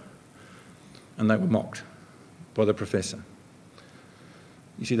God. And they were mocked by the professor.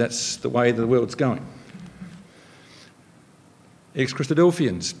 You see, that's the way the world's going.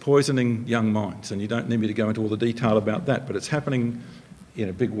 Ex-Christadelphians poisoning young minds, and you don't need me to go into all the detail about that, but it's happening in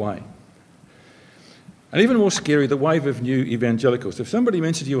a big way. And even more scary, the wave of new evangelicals. If somebody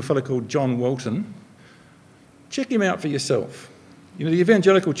mentions to you a fellow called John Walton, check him out for yourself. You know, the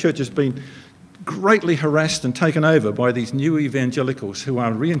evangelical church has been greatly harassed and taken over by these new evangelicals who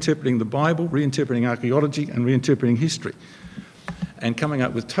are reinterpreting the Bible, reinterpreting archaeology and reinterpreting history and coming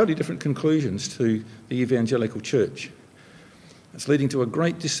up with totally different conclusions to the evangelical church. It's leading to a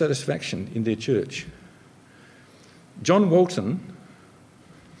great dissatisfaction in their church. John Walton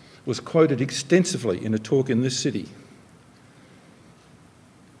was quoted extensively in a talk in this city,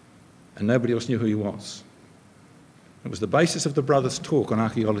 and nobody else knew who he was. It was the basis of the brothers' talk on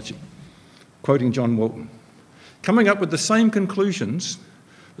archaeology, quoting John Walton, coming up with the same conclusions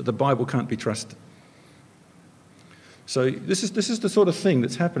that the Bible can't be trusted. So this is the sort of thing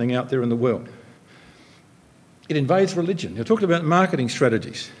that's happening out there in the world. It invades religion. You're talking about marketing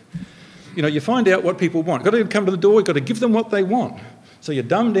strategies. You know, you find out what people want. You've got to come to the door, you've got to give them what they want. So you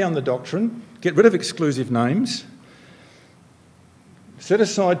dumb down the doctrine, get rid of exclusive names, set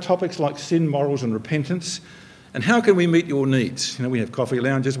aside topics like sin, morals and repentance, and how can we meet your needs? You know, we have coffee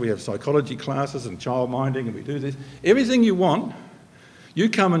lounges, we have psychology classes and child minding, and we do this. Everything you want, you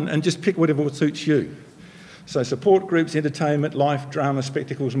come and just pick whatever suits you. So support groups, entertainment, life, drama,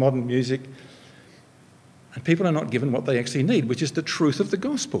 spectacles, modern music. And people are not given what they actually need, which is the truth of the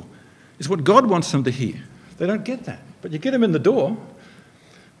gospel. It's what God wants them to hear. They don't get that. But you get them in the door.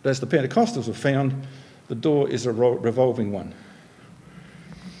 But as the Pentecostals have found, the door is a revolving one.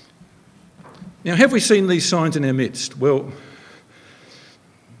 Now, have we seen these signs in our midst? Well,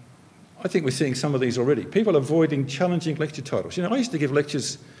 I think we're seeing some of these already. People avoiding challenging lecture titles. You know, I used to give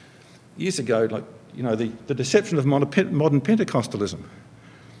lectures years ago, like, you know, the deception of modern Pentecostalism.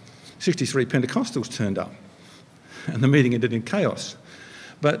 63 Pentecostals turned up, and the meeting ended in chaos.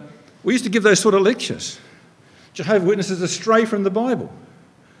 But we used to give those sort of lectures. Jehovah's Witnesses astray from the Bible.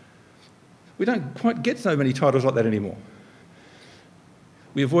 We don't quite get so many titles like that anymore.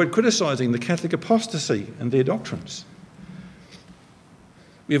 We avoid criticising the Catholic apostasy and their doctrines.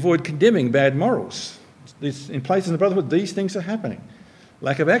 We avoid condemning bad morals. In places in the Brotherhood, these things are happening.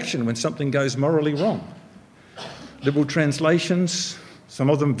 Lack of action when something goes morally wrong. Liberal translations, some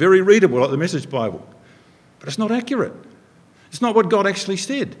of them very readable, like the Message Bible. But it's not accurate. It's not what God actually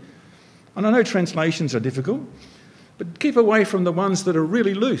said. And I know translations are difficult, but keep away from the ones that are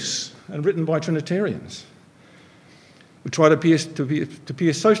really loose and written by Trinitarians. We try to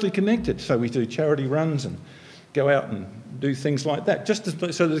appear socially connected, so we do charity runs and go out and do things like that, just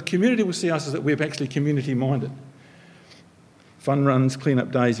so that the community will see us as that we're actually community-minded. Fun runs,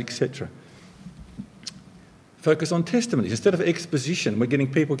 clean-up days, etc. Focus on testimonies. Instead of exposition, we're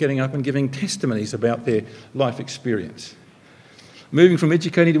getting people getting up and giving testimonies about their life experience. Moving from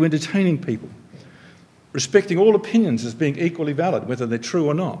educating to entertaining people. Respecting all opinions as being equally valid, whether they're true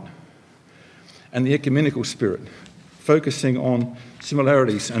or not. And the ecumenical spirit. Focusing on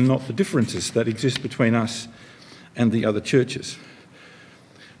similarities and not the differences that exist between us and the other churches.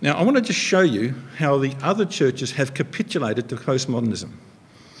 Now, I want to just show you how the other churches have capitulated to postmodernism.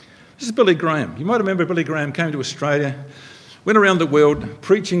 This is Billy Graham. You might remember Billy Graham came to Australia, went around the world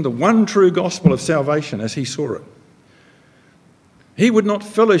preaching the one true gospel of salvation as he saw it. He would not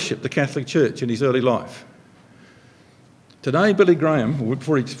fellowship the Catholic Church in his early life. Today, Billy Graham,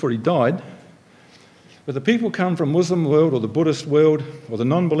 before he died, whether people come from Muslim world or the Buddhist world or the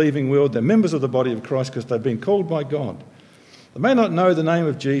non-believing world, they're members of the body of Christ because they've been called by God. They may not know the name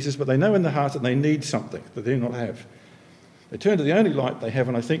of Jesus, but they know in their heart that they need something that they do not have. They turn to the only light they have,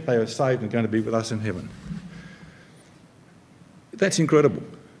 and I think they are saved and going to be with us in heaven. That's incredible.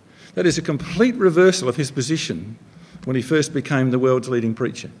 That is a complete reversal of his position when he first became the world's leading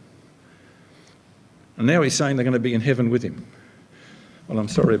preacher. And now he's saying they're going to be in heaven with him. Well, I'm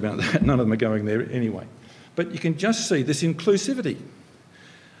sorry about that. None of them are going there anyway. But you can just see this inclusivity.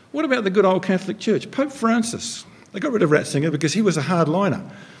 What about the good old Catholic Church? Pope Francis. They got rid of Ratzinger because he was a hardliner.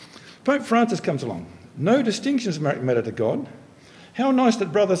 Pope Francis comes along. No distinctions matter to God. How nice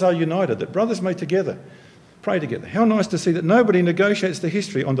that brothers are united, that brothers may together pray together. How nice to see that nobody negotiates the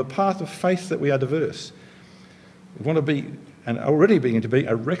history on the path of faith that we are diverse. We want to be, and already beginning to be,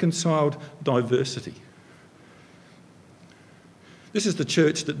 a reconciled diversity. This is the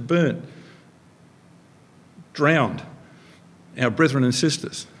church that burnt, drowned our brethren and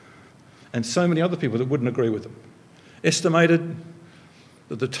sisters, and so many other people that wouldn't agree with them. Estimated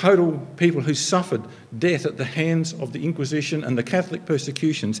that the total people who suffered death at the hands of the Inquisition and the Catholic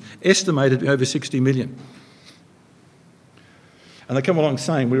persecutions estimated over 60 million. And they come along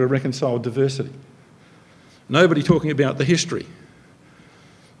saying we're a reconciled diversity. Nobody talking about the history.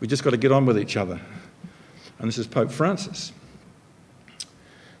 We just got to get on with each other. And this is Pope Francis.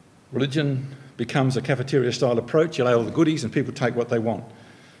 Religion becomes a cafeteria-style approach. You lay all the goodies and people take what they want.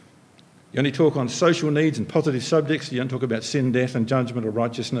 You only talk on social needs and positive subjects. You don't talk about sin, death and judgment or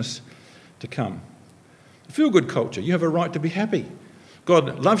righteousness to come. Feel-good culture. You have a right to be happy.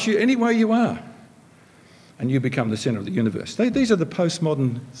 God loves you any way you are. And you become the centre of the universe. These are the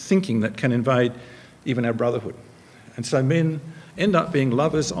postmodern thinking that can invade even our brotherhood. And so men end up being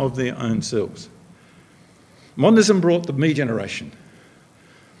lovers of their own selves. Modernism brought the me generation.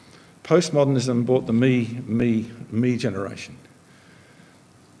 Postmodernism brought the me generation.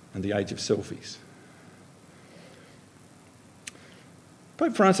 And the age of selfies.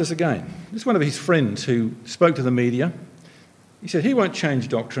 Pope Francis again, this is one of his friends who spoke to the media. He said he won't change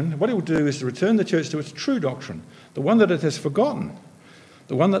doctrine. What he will do is to return the church to its true doctrine, the one that it has forgotten,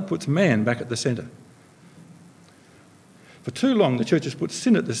 the one that puts man back at the centre. For too long, the church has put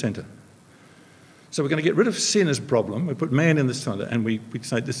sin at the centre. So we're going to get rid of sin as a problem. We put man in the centre, and we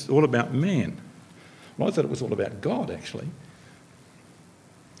say this is all about man. Well, I thought it was all about God, actually.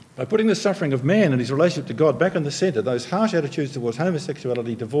 By putting the suffering of man and his relationship to God back in the centre, those harsh attitudes towards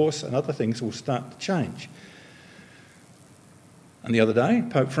homosexuality, divorce and other things will start to change. And the other day,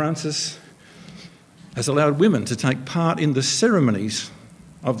 Pope Francis has allowed women to take part in the ceremonies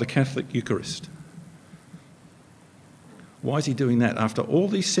of the Catholic Eucharist. Why is he doing that after all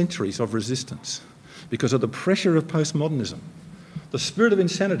these centuries of resistance? Because of the pressure of postmodernism, the spirit of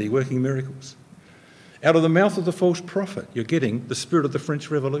insanity working miracles. Out of the mouth of the false prophet, you're getting the spirit of the French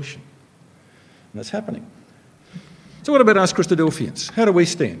Revolution. And that's happening. So what about us Christadelphians? How do we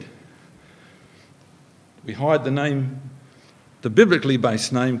stand? We hide the name, the biblically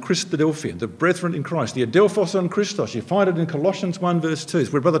based name, Christadelphian, the brethren in Christ, the Adelphos on Christos. You find it in Colossians 1 verse 2.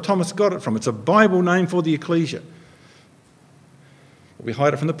 It's where Brother Thomas got it from. It's a Bible name for the ecclesia. But we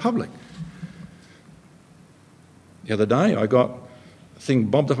hide it from the public. The other day I got a thing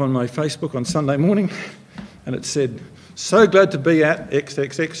bobbed up on my Facebook on Sunday morning and it said, "So glad to be at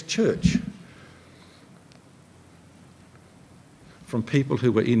XXX church," from people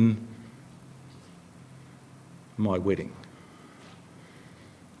who were in my wedding.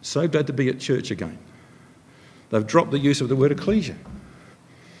 So glad to be at church again. They've dropped the use of the word ecclesia.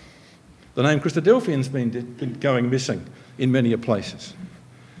 The name Christadelphian's been going missing in many places.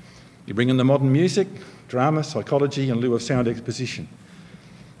 You bring in the modern music, drama, psychology in lieu of sound exposition.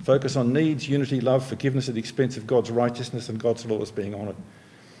 Focus on needs, unity, love, forgiveness at the expense of God's righteousness and God's law is being honoured.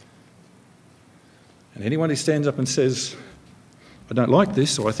 And anyone who stands up and says, "I don't like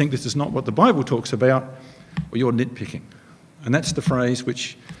this," or "I think this is not what the Bible talks about," well, you're nitpicking. And that's the phrase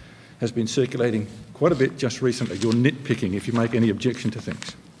which has been circulating quite a bit just recently. You're nitpicking if you make any objection to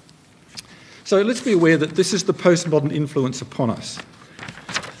things. So let's be aware that this is the postmodern influence upon us.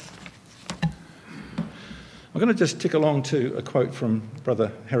 I'm going to just tick along to a quote from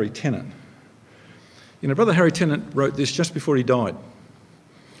Brother Harry Tennant. You know, Brother Harry Tennant wrote this just before he died.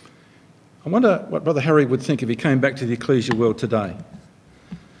 I wonder what Brother Harry would think if he came back to the ecclesial world today.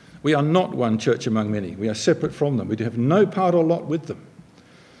 We are not one church among many. We are separate from them. We have no part or lot with them.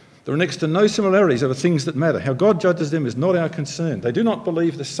 There are next to no similarities over things that matter. How God judges them is not our concern. They do not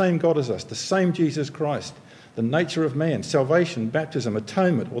believe the same God as us, the same Jesus Christ, the nature of man, salvation, baptism,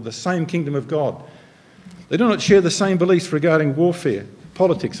 atonement, or the same kingdom of God. They do not share the same beliefs regarding warfare,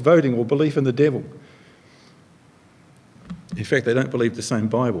 politics, voting, or belief in the devil. In fact, they don't believe the same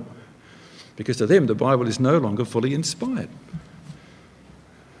Bible, because to them the Bible is no longer fully inspired.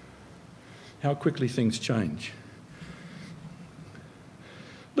 How quickly things change.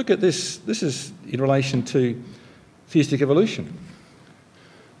 Look at this. This is in relation to theistic evolution.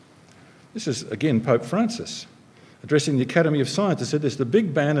 This is, again, Pope Francis addressing the Academy of Sciences, said this: "The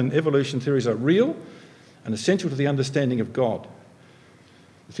Big Bang and evolution theories are real and essential to the understanding of God.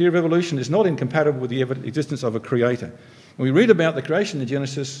 The theory of evolution is not incompatible with the existence of a creator. When we read about the creation in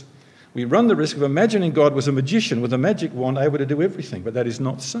Genesis, we run the risk of imagining God was a magician with a magic wand able to do everything, but that is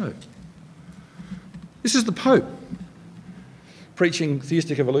not so." This is the Pope preaching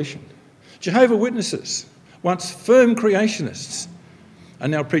theistic evolution. Jehovah's Witnesses, once firm creationists, are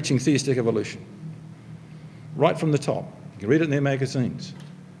now preaching theistic evolution. Right from the top. You can read it in their magazines.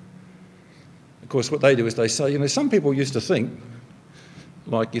 Of course, what they do is they say, you know, some people used to think,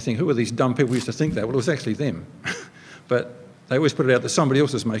 like you think, who are these dumb people who used to think that? Well, it was actually them. But they always put it out that somebody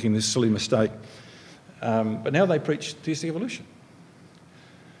else is making this silly mistake. But now they preach theistic evolution.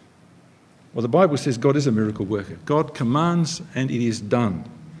 Well, the Bible says God is a miracle worker. God commands and it is done.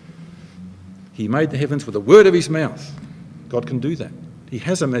 He made the heavens with the word of his mouth. God can do that. He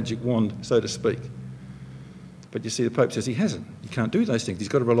has a magic wand, so to speak. But you see, the Pope says he hasn't. He can't do those things. He's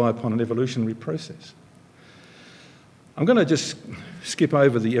got to rely upon an evolutionary process. I'm going to just skip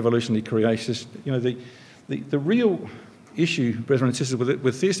over the evolutionary creationist. You know, the real issue, brethren and sisters,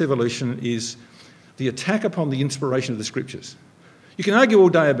 with theist evolution is the attack upon the inspiration of the Scriptures. You can argue all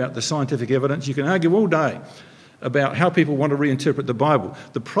day about the scientific evidence. You can argue all day about how people want to reinterpret the Bible.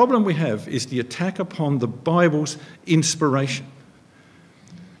 The problem we have is the attack upon the Bible's inspiration.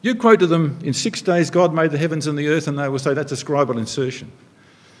 You quote to them, in 6 days God made the heavens and the earth, and they will say that's a scribal insertion,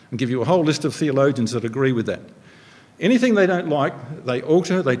 and give you a whole list of theologians that agree with that. Anything they don't like, they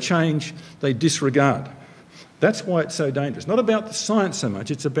alter, they change, they disregard. That's why it's so dangerous. Not about the science so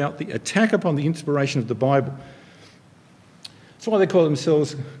much, it's about the attack upon the inspiration of the Bible. That's why they call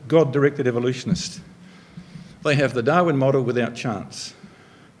themselves God-directed evolutionists. They have the Darwin model without chance.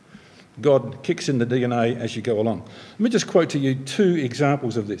 God kicks in the DNA as you go along. Let me just quote to you 2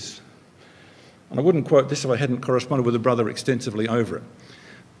 examples of this. And I wouldn't quote this if I hadn't corresponded with a brother extensively over it.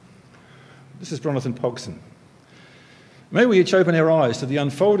 This is Jonathan Pogson. May we each open our eyes to the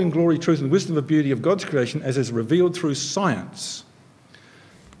unfolding glory, truth and wisdom and beauty of God's creation as is revealed through science.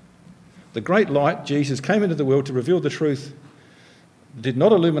 The great light, Jesus, came into the world to reveal the truth, did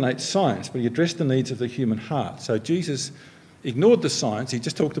not illuminate science, but he addressed the needs of the human heart. So Jesus ignored the science, he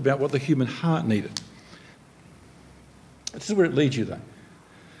just talked about what the human heart needed. This is where it leads you, though.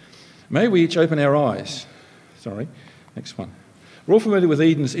 May we each open our eyes. Next one. We're all familiar with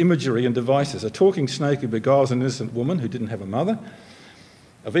Eden's imagery and devices. A talking snake who beguiles an innocent woman who didn't have a mother.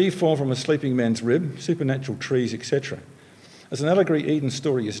 Of Eve formed from a sleeping man's rib, supernatural trees, etc. As an allegory, Eden's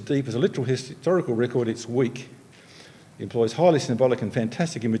story is deep. As a literal historical record, it's weak. It employs highly symbolic and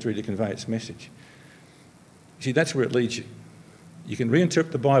fantastic imagery to convey its message. You see, that's where it leads you. You can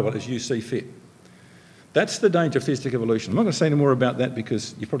reinterpret the Bible as you see fit. That's the danger of theistic evolution. I'm not going to say any more about that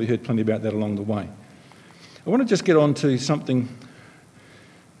because you've probably heard plenty about that along the way. I want to just get on to something.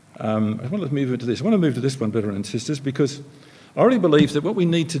 I want to move into this. I want to move to this one, brethren and sisters, because I really believe that what we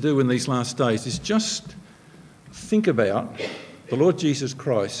need to do in these last days is just think about the Lord Jesus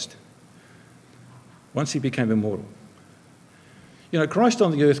Christ once he became immortal. You know, Christ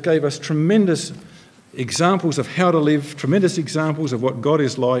on the earth gave us tremendous examples of how to live, tremendous examples of what God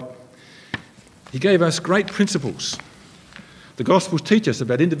is like. He gave us great principles. The Gospels teach us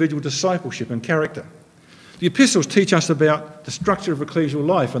about individual discipleship and character. The epistles teach us about the structure of ecclesial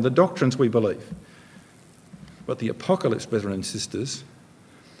life and the doctrines we believe. But the apocalypse, brethren and sisters,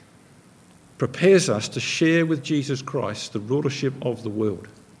 prepares us to share with Jesus Christ the rulership of the world.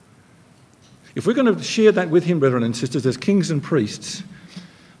 If we're going to share that with him, brethren and sisters, as kings and priests,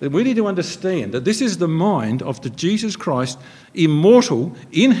 then we need to understand that this is the mind of the Jesus Christ, immortal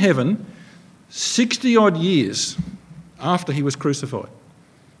in heaven, 60-odd years after he was crucified.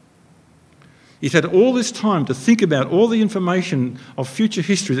 He's had all this time to think about all the information of future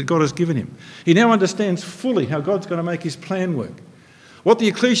history that God has given him. He now understands fully how God's going to make his plan work, what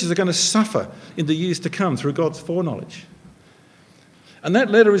the ecclesias are going to suffer in the years to come through God's foreknowledge. And that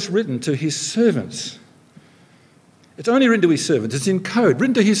letter is written to his servants. It's only written to his servants. It's in code,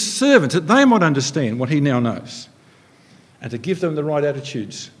 written to his servants that they might understand what he now knows and to give them the right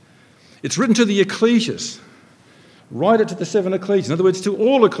attitudes. It's written to the ecclesias. Write it to the 7 ecclesias. In other words, to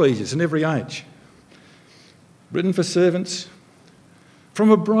all ecclesias in every age. Written for servants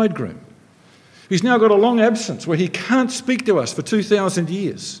from a bridegroom who's now got a long absence where he can't speak to us for 2,000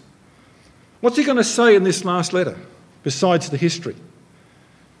 years. What's he going to say in this last letter besides the history?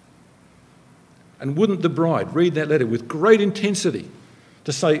 And wouldn't the bride read that letter with great intensity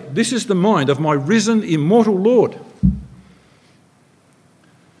to say, this is the mind of my risen, immortal Lord?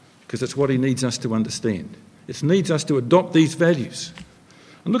 Because it's what he needs us to understand. It needs us to adopt these values.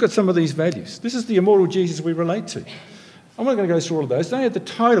 And look at some of these values. This is the immortal Jesus we relate to. I'm not going to go through all of those. They are the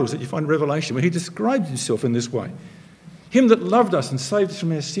titles that you find in Revelation where he describes himself in this way. Him that loved us and saved us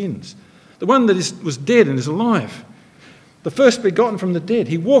from our sins. The one that was dead and is alive. The first begotten from the dead.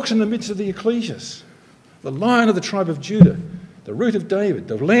 He walks in the midst of the ecclesias. The Lion of the tribe of Judah. The root of David.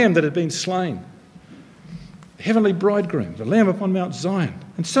 The Lamb that had been slain. The heavenly bridegroom. The Lamb upon Mount Zion.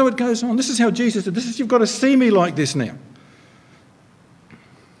 And so it goes on. This is how Jesus did. You've got to see me like this now.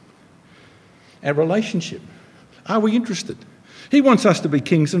 Our relationship. Are we interested? He wants us to be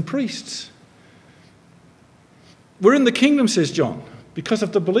kings and priests. We're in the kingdom, says John, because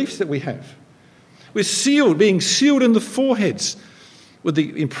of the beliefs that we have. We're sealed, being sealed in the foreheads,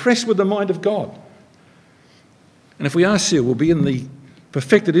 impressed with the mind of God. And if we are sealed, we'll be in the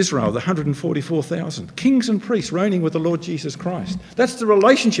perfected Israel, the 144,000. Kings and priests reigning with the Lord Jesus Christ. That's the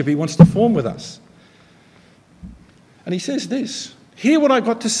relationship he wants to form with us. And he says this, hear what I've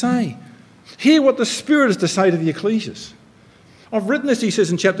got to say. Hear what the Spirit is to say to the ecclesias. I've written this, he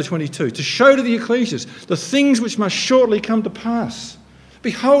says in chapter 22, to show to the ecclesias the things which must shortly come to pass.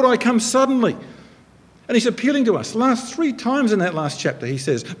 Behold, I come suddenly. And he's appealing to us. Last 3 times in that last chapter he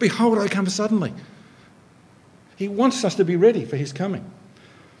says, behold, I come suddenly. He wants us to be ready for his coming.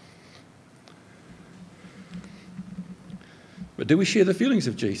 But do we share the feelings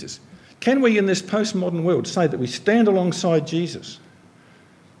of Jesus? Can we in this postmodern world say that we stand alongside Jesus?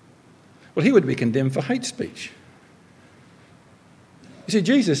 Well, he would be condemned for hate speech. You see,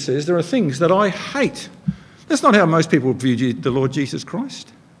 Jesus says there are things that I hate. That's not how most people view the Lord Jesus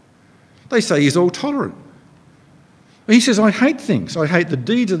Christ. They say he's all tolerant. He says, I hate things. I hate the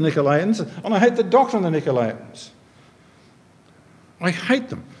deeds of the Nicolaitans and I hate the doctrine of the Nicolaitans. I hate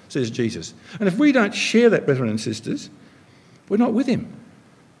them, says Jesus. And if we don't share that, brethren and sisters, we're not with him.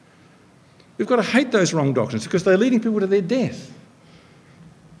 We've got to hate those wrong doctrines because they're leading people to their death.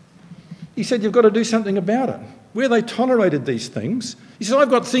 he said, you've got to do something about it. Where they tolerated these things, he said,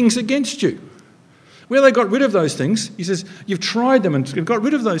 I've got things against you. Where they got rid of those things, he says, you've tried them and got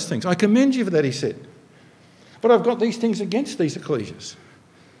rid of those things. I commend you for that, he said. But I've got these things against these ecclesias.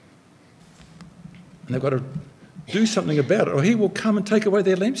 And they've got to do something about it, or he will come and take away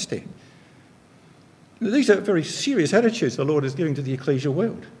their lampstand. These are very serious attitudes the Lord is giving to the ecclesial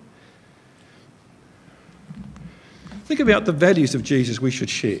world. Think about the values of Jesus we should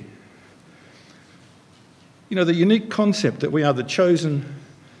share. You know, the unique concept that we are the chosen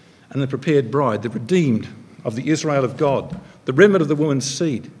and the prepared bride, the redeemed of the Israel of God, the remnant of the woman's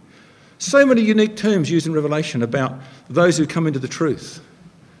seed. So many unique terms used in Revelation about those who come into the truth.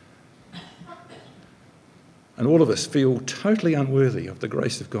 And all of us feel totally unworthy of the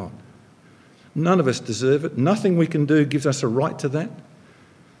grace of God. None of us deserve it. Nothing we can do gives us a right to that.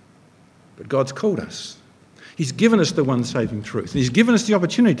 But God's called us. He's given us the one saving truth. He's given us the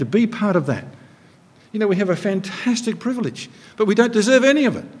opportunity to be part of that. You know, we have a fantastic privilege, but we don't deserve any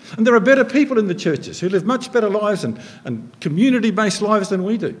of it. And there are better people in the churches who live much better lives and community-based lives than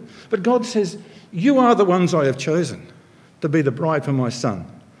we do. But God says, you are the ones I have chosen to be the bride for my son.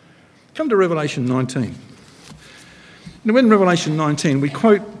 Come to Revelation 19. Now, in Revelation 19, we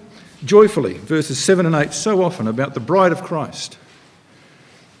quote joyfully verses 7 and 8 so often about the bride of Christ.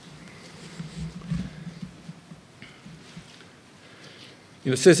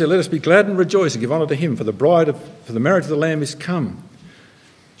 It says there, let us be glad and rejoice and give honour to him, for the marriage of the Lamb is come.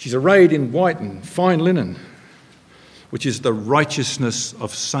 She's arrayed in white and fine linen, which is the righteousness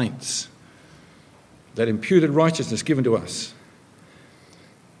of saints, that imputed righteousness given to us.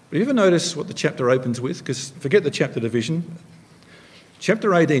 But you ever notice what the chapter opens with? Because forget the chapter division.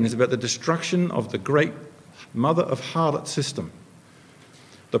 Chapter 18 is about the destruction of the great mother of harlot system.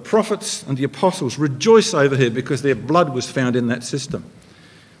 The prophets and the apostles rejoice over her because their blood was found in that system.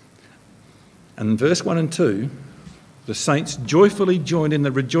 And in verse 1 and 2, the saints joyfully join in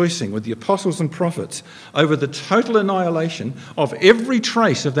the rejoicing with the apostles and prophets over the total annihilation of every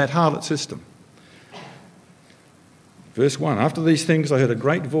trace of that harlot system. Verse 1, after these things I heard a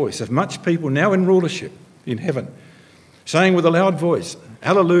great voice of much people now in rulership in heaven, saying with a loud voice,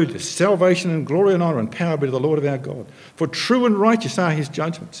 Hallelujah, salvation and glory and honour and power be to the Lord of our God. For true and righteous are his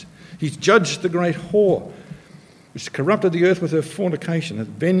judgments. He's judged the great whore, which corrupted the earth with her fornication, and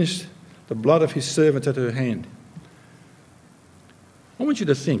avenged the blood of his servants at her hand. I want you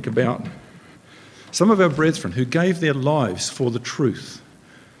to think about some of our brethren who gave their lives for the truth,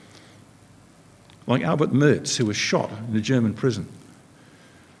 like Albert Mertz, who was shot in a German prison,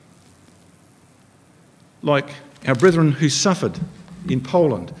 like our brethren who suffered in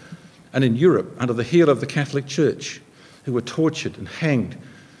Poland and in Europe under the heel of the Catholic Church, who were tortured and hanged.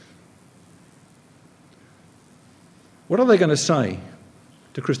 What are they going to say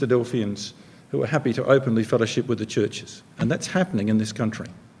to Christadelphians who are happy to openly fellowship with the churches? And that's happening in this country.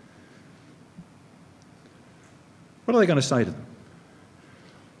 What are they going to say to them?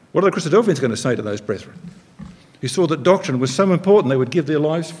 What are the Christadelphians going to say to those brethren who saw that doctrine was so important they would give their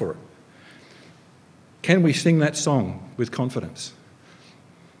lives for it? Can we sing that song with confidence,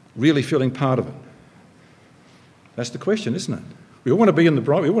 really feeling part of it? That's the question, isn't it? We all want to be in the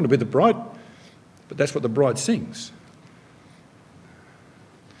bride, we want to be the bride, but that's what the bride sings.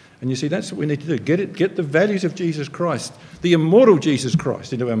 And you see, that's what we need to do. Get the values of Jesus Christ, the immortal Jesus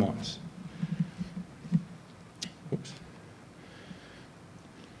Christ, into our minds. Oops.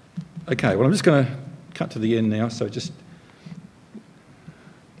 Okay, well, I'm just going to cut to the end now. So just,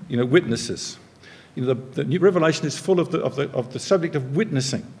 witnesses. The new Revelation is full of the subject of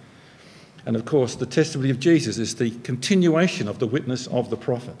witnessing. And of course, the testimony of Jesus is the continuation of the witness of the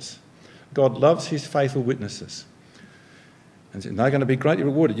prophets. God loves his faithful witnesses. And they're going to be greatly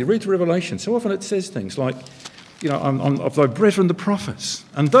rewarded. You read the Revelation, so often it says things like, of thy brethren the prophets,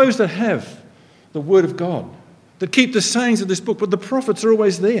 and those that have the word of God, that keep the sayings of this book, but the prophets are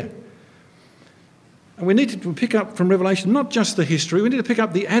always there. And we need to pick up from Revelation not just the history, we need to pick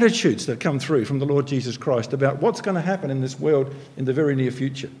up the attitudes that come through from the Lord Jesus Christ about what's going to happen in this world in the very near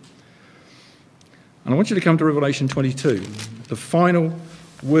future. And I want you to come to Revelation 22, the final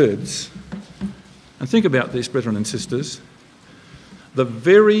words, and think about this, brethren and sisters. The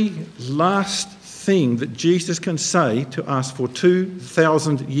very last thing that Jesus can say to us for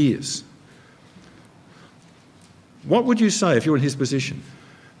 2,000 years. What would you say if you were in his position?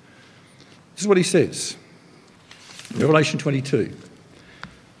 This is what he says. Revelation 22.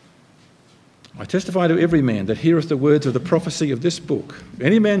 I testify to every man that heareth the words of the prophecy of this book. If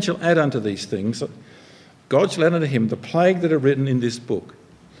any man shall add unto these things, God shall add unto him the plague that are written in this book.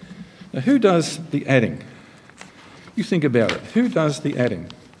 Now, who does the adding? You think about it. Who does the adding?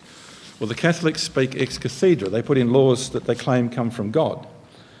 Well, the Catholics speak ex cathedra. They put in laws that they claim come from God.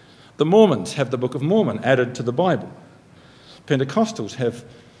 The Mormons have the Book of Mormon added to the Bible. Pentecostals have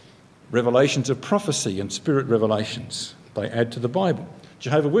revelations of prophecy and spirit revelations. They add to the Bible.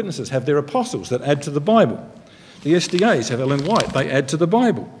 Jehovah's Witnesses have their apostles that add to the Bible. The SDAs have Ellen White. They add to the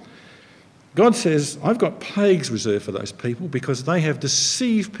Bible. God says, I've got plagues reserved for those people because they have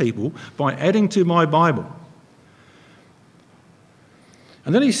deceived people by adding to my Bible.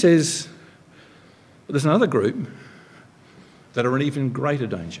 And then he says, there's another group that are in even greater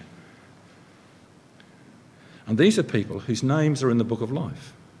danger. And these are people whose names are in the book of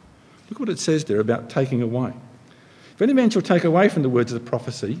life. Look what it says there about taking away. If any man shall take away from the words of the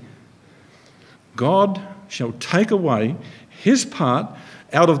prophecy, God shall take away his part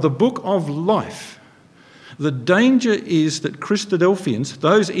out of the book of life. The danger is that Christadelphians,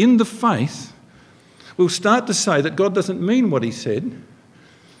 those in the faith, will start to say that God doesn't mean what he said,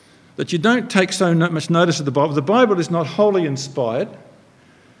 that you don't take so much notice of the Bible. The Bible is not wholly inspired.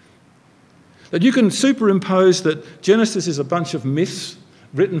 That you can superimpose that Genesis is a bunch of myths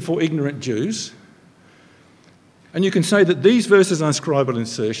written for ignorant Jews. And you can say that these verses are scribal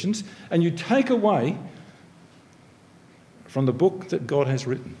insertions, and you take away from the book that God has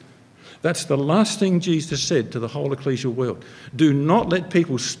written. That's the last thing Jesus said to the whole ecclesial world. Do not let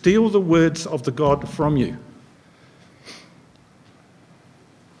people steal the words of the God from you.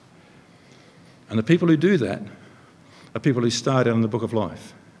 And the people who do that are people who start out in the book of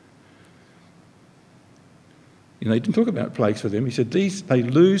life. You know, he didn't talk about plagues for them. He said they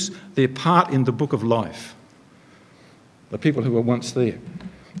lose their part in the book of life. The people who were once there.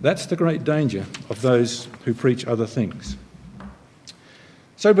 That's the great danger of those who preach other things.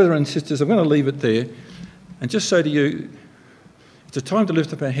 So, brothers and sisters, I'm going to leave it there and just say to you, it's a time to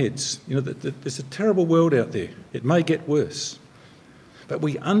lift up our heads. You know, there's a terrible world out there. It may get worse. But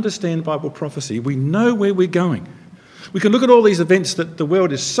we understand Bible prophecy. We know where we're going. We can look at all these events that the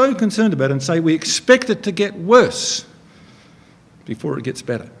world is so concerned about and say we expect it to get worse before it gets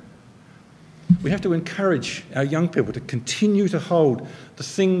better. We have to encourage our young people to continue to hold the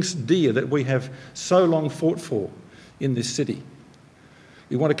things dear that we have so long fought for in this city.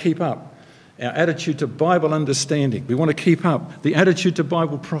 We want to keep up our attitude to Bible understanding. We want to keep up the attitude to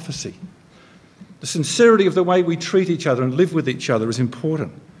Bible prophecy. The sincerity of the way we treat each other and live with each other is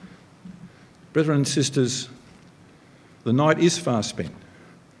important. Brethren and sisters, the night is far spent.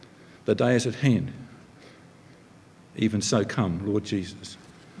 The day is at hand. Even so come, Lord Jesus.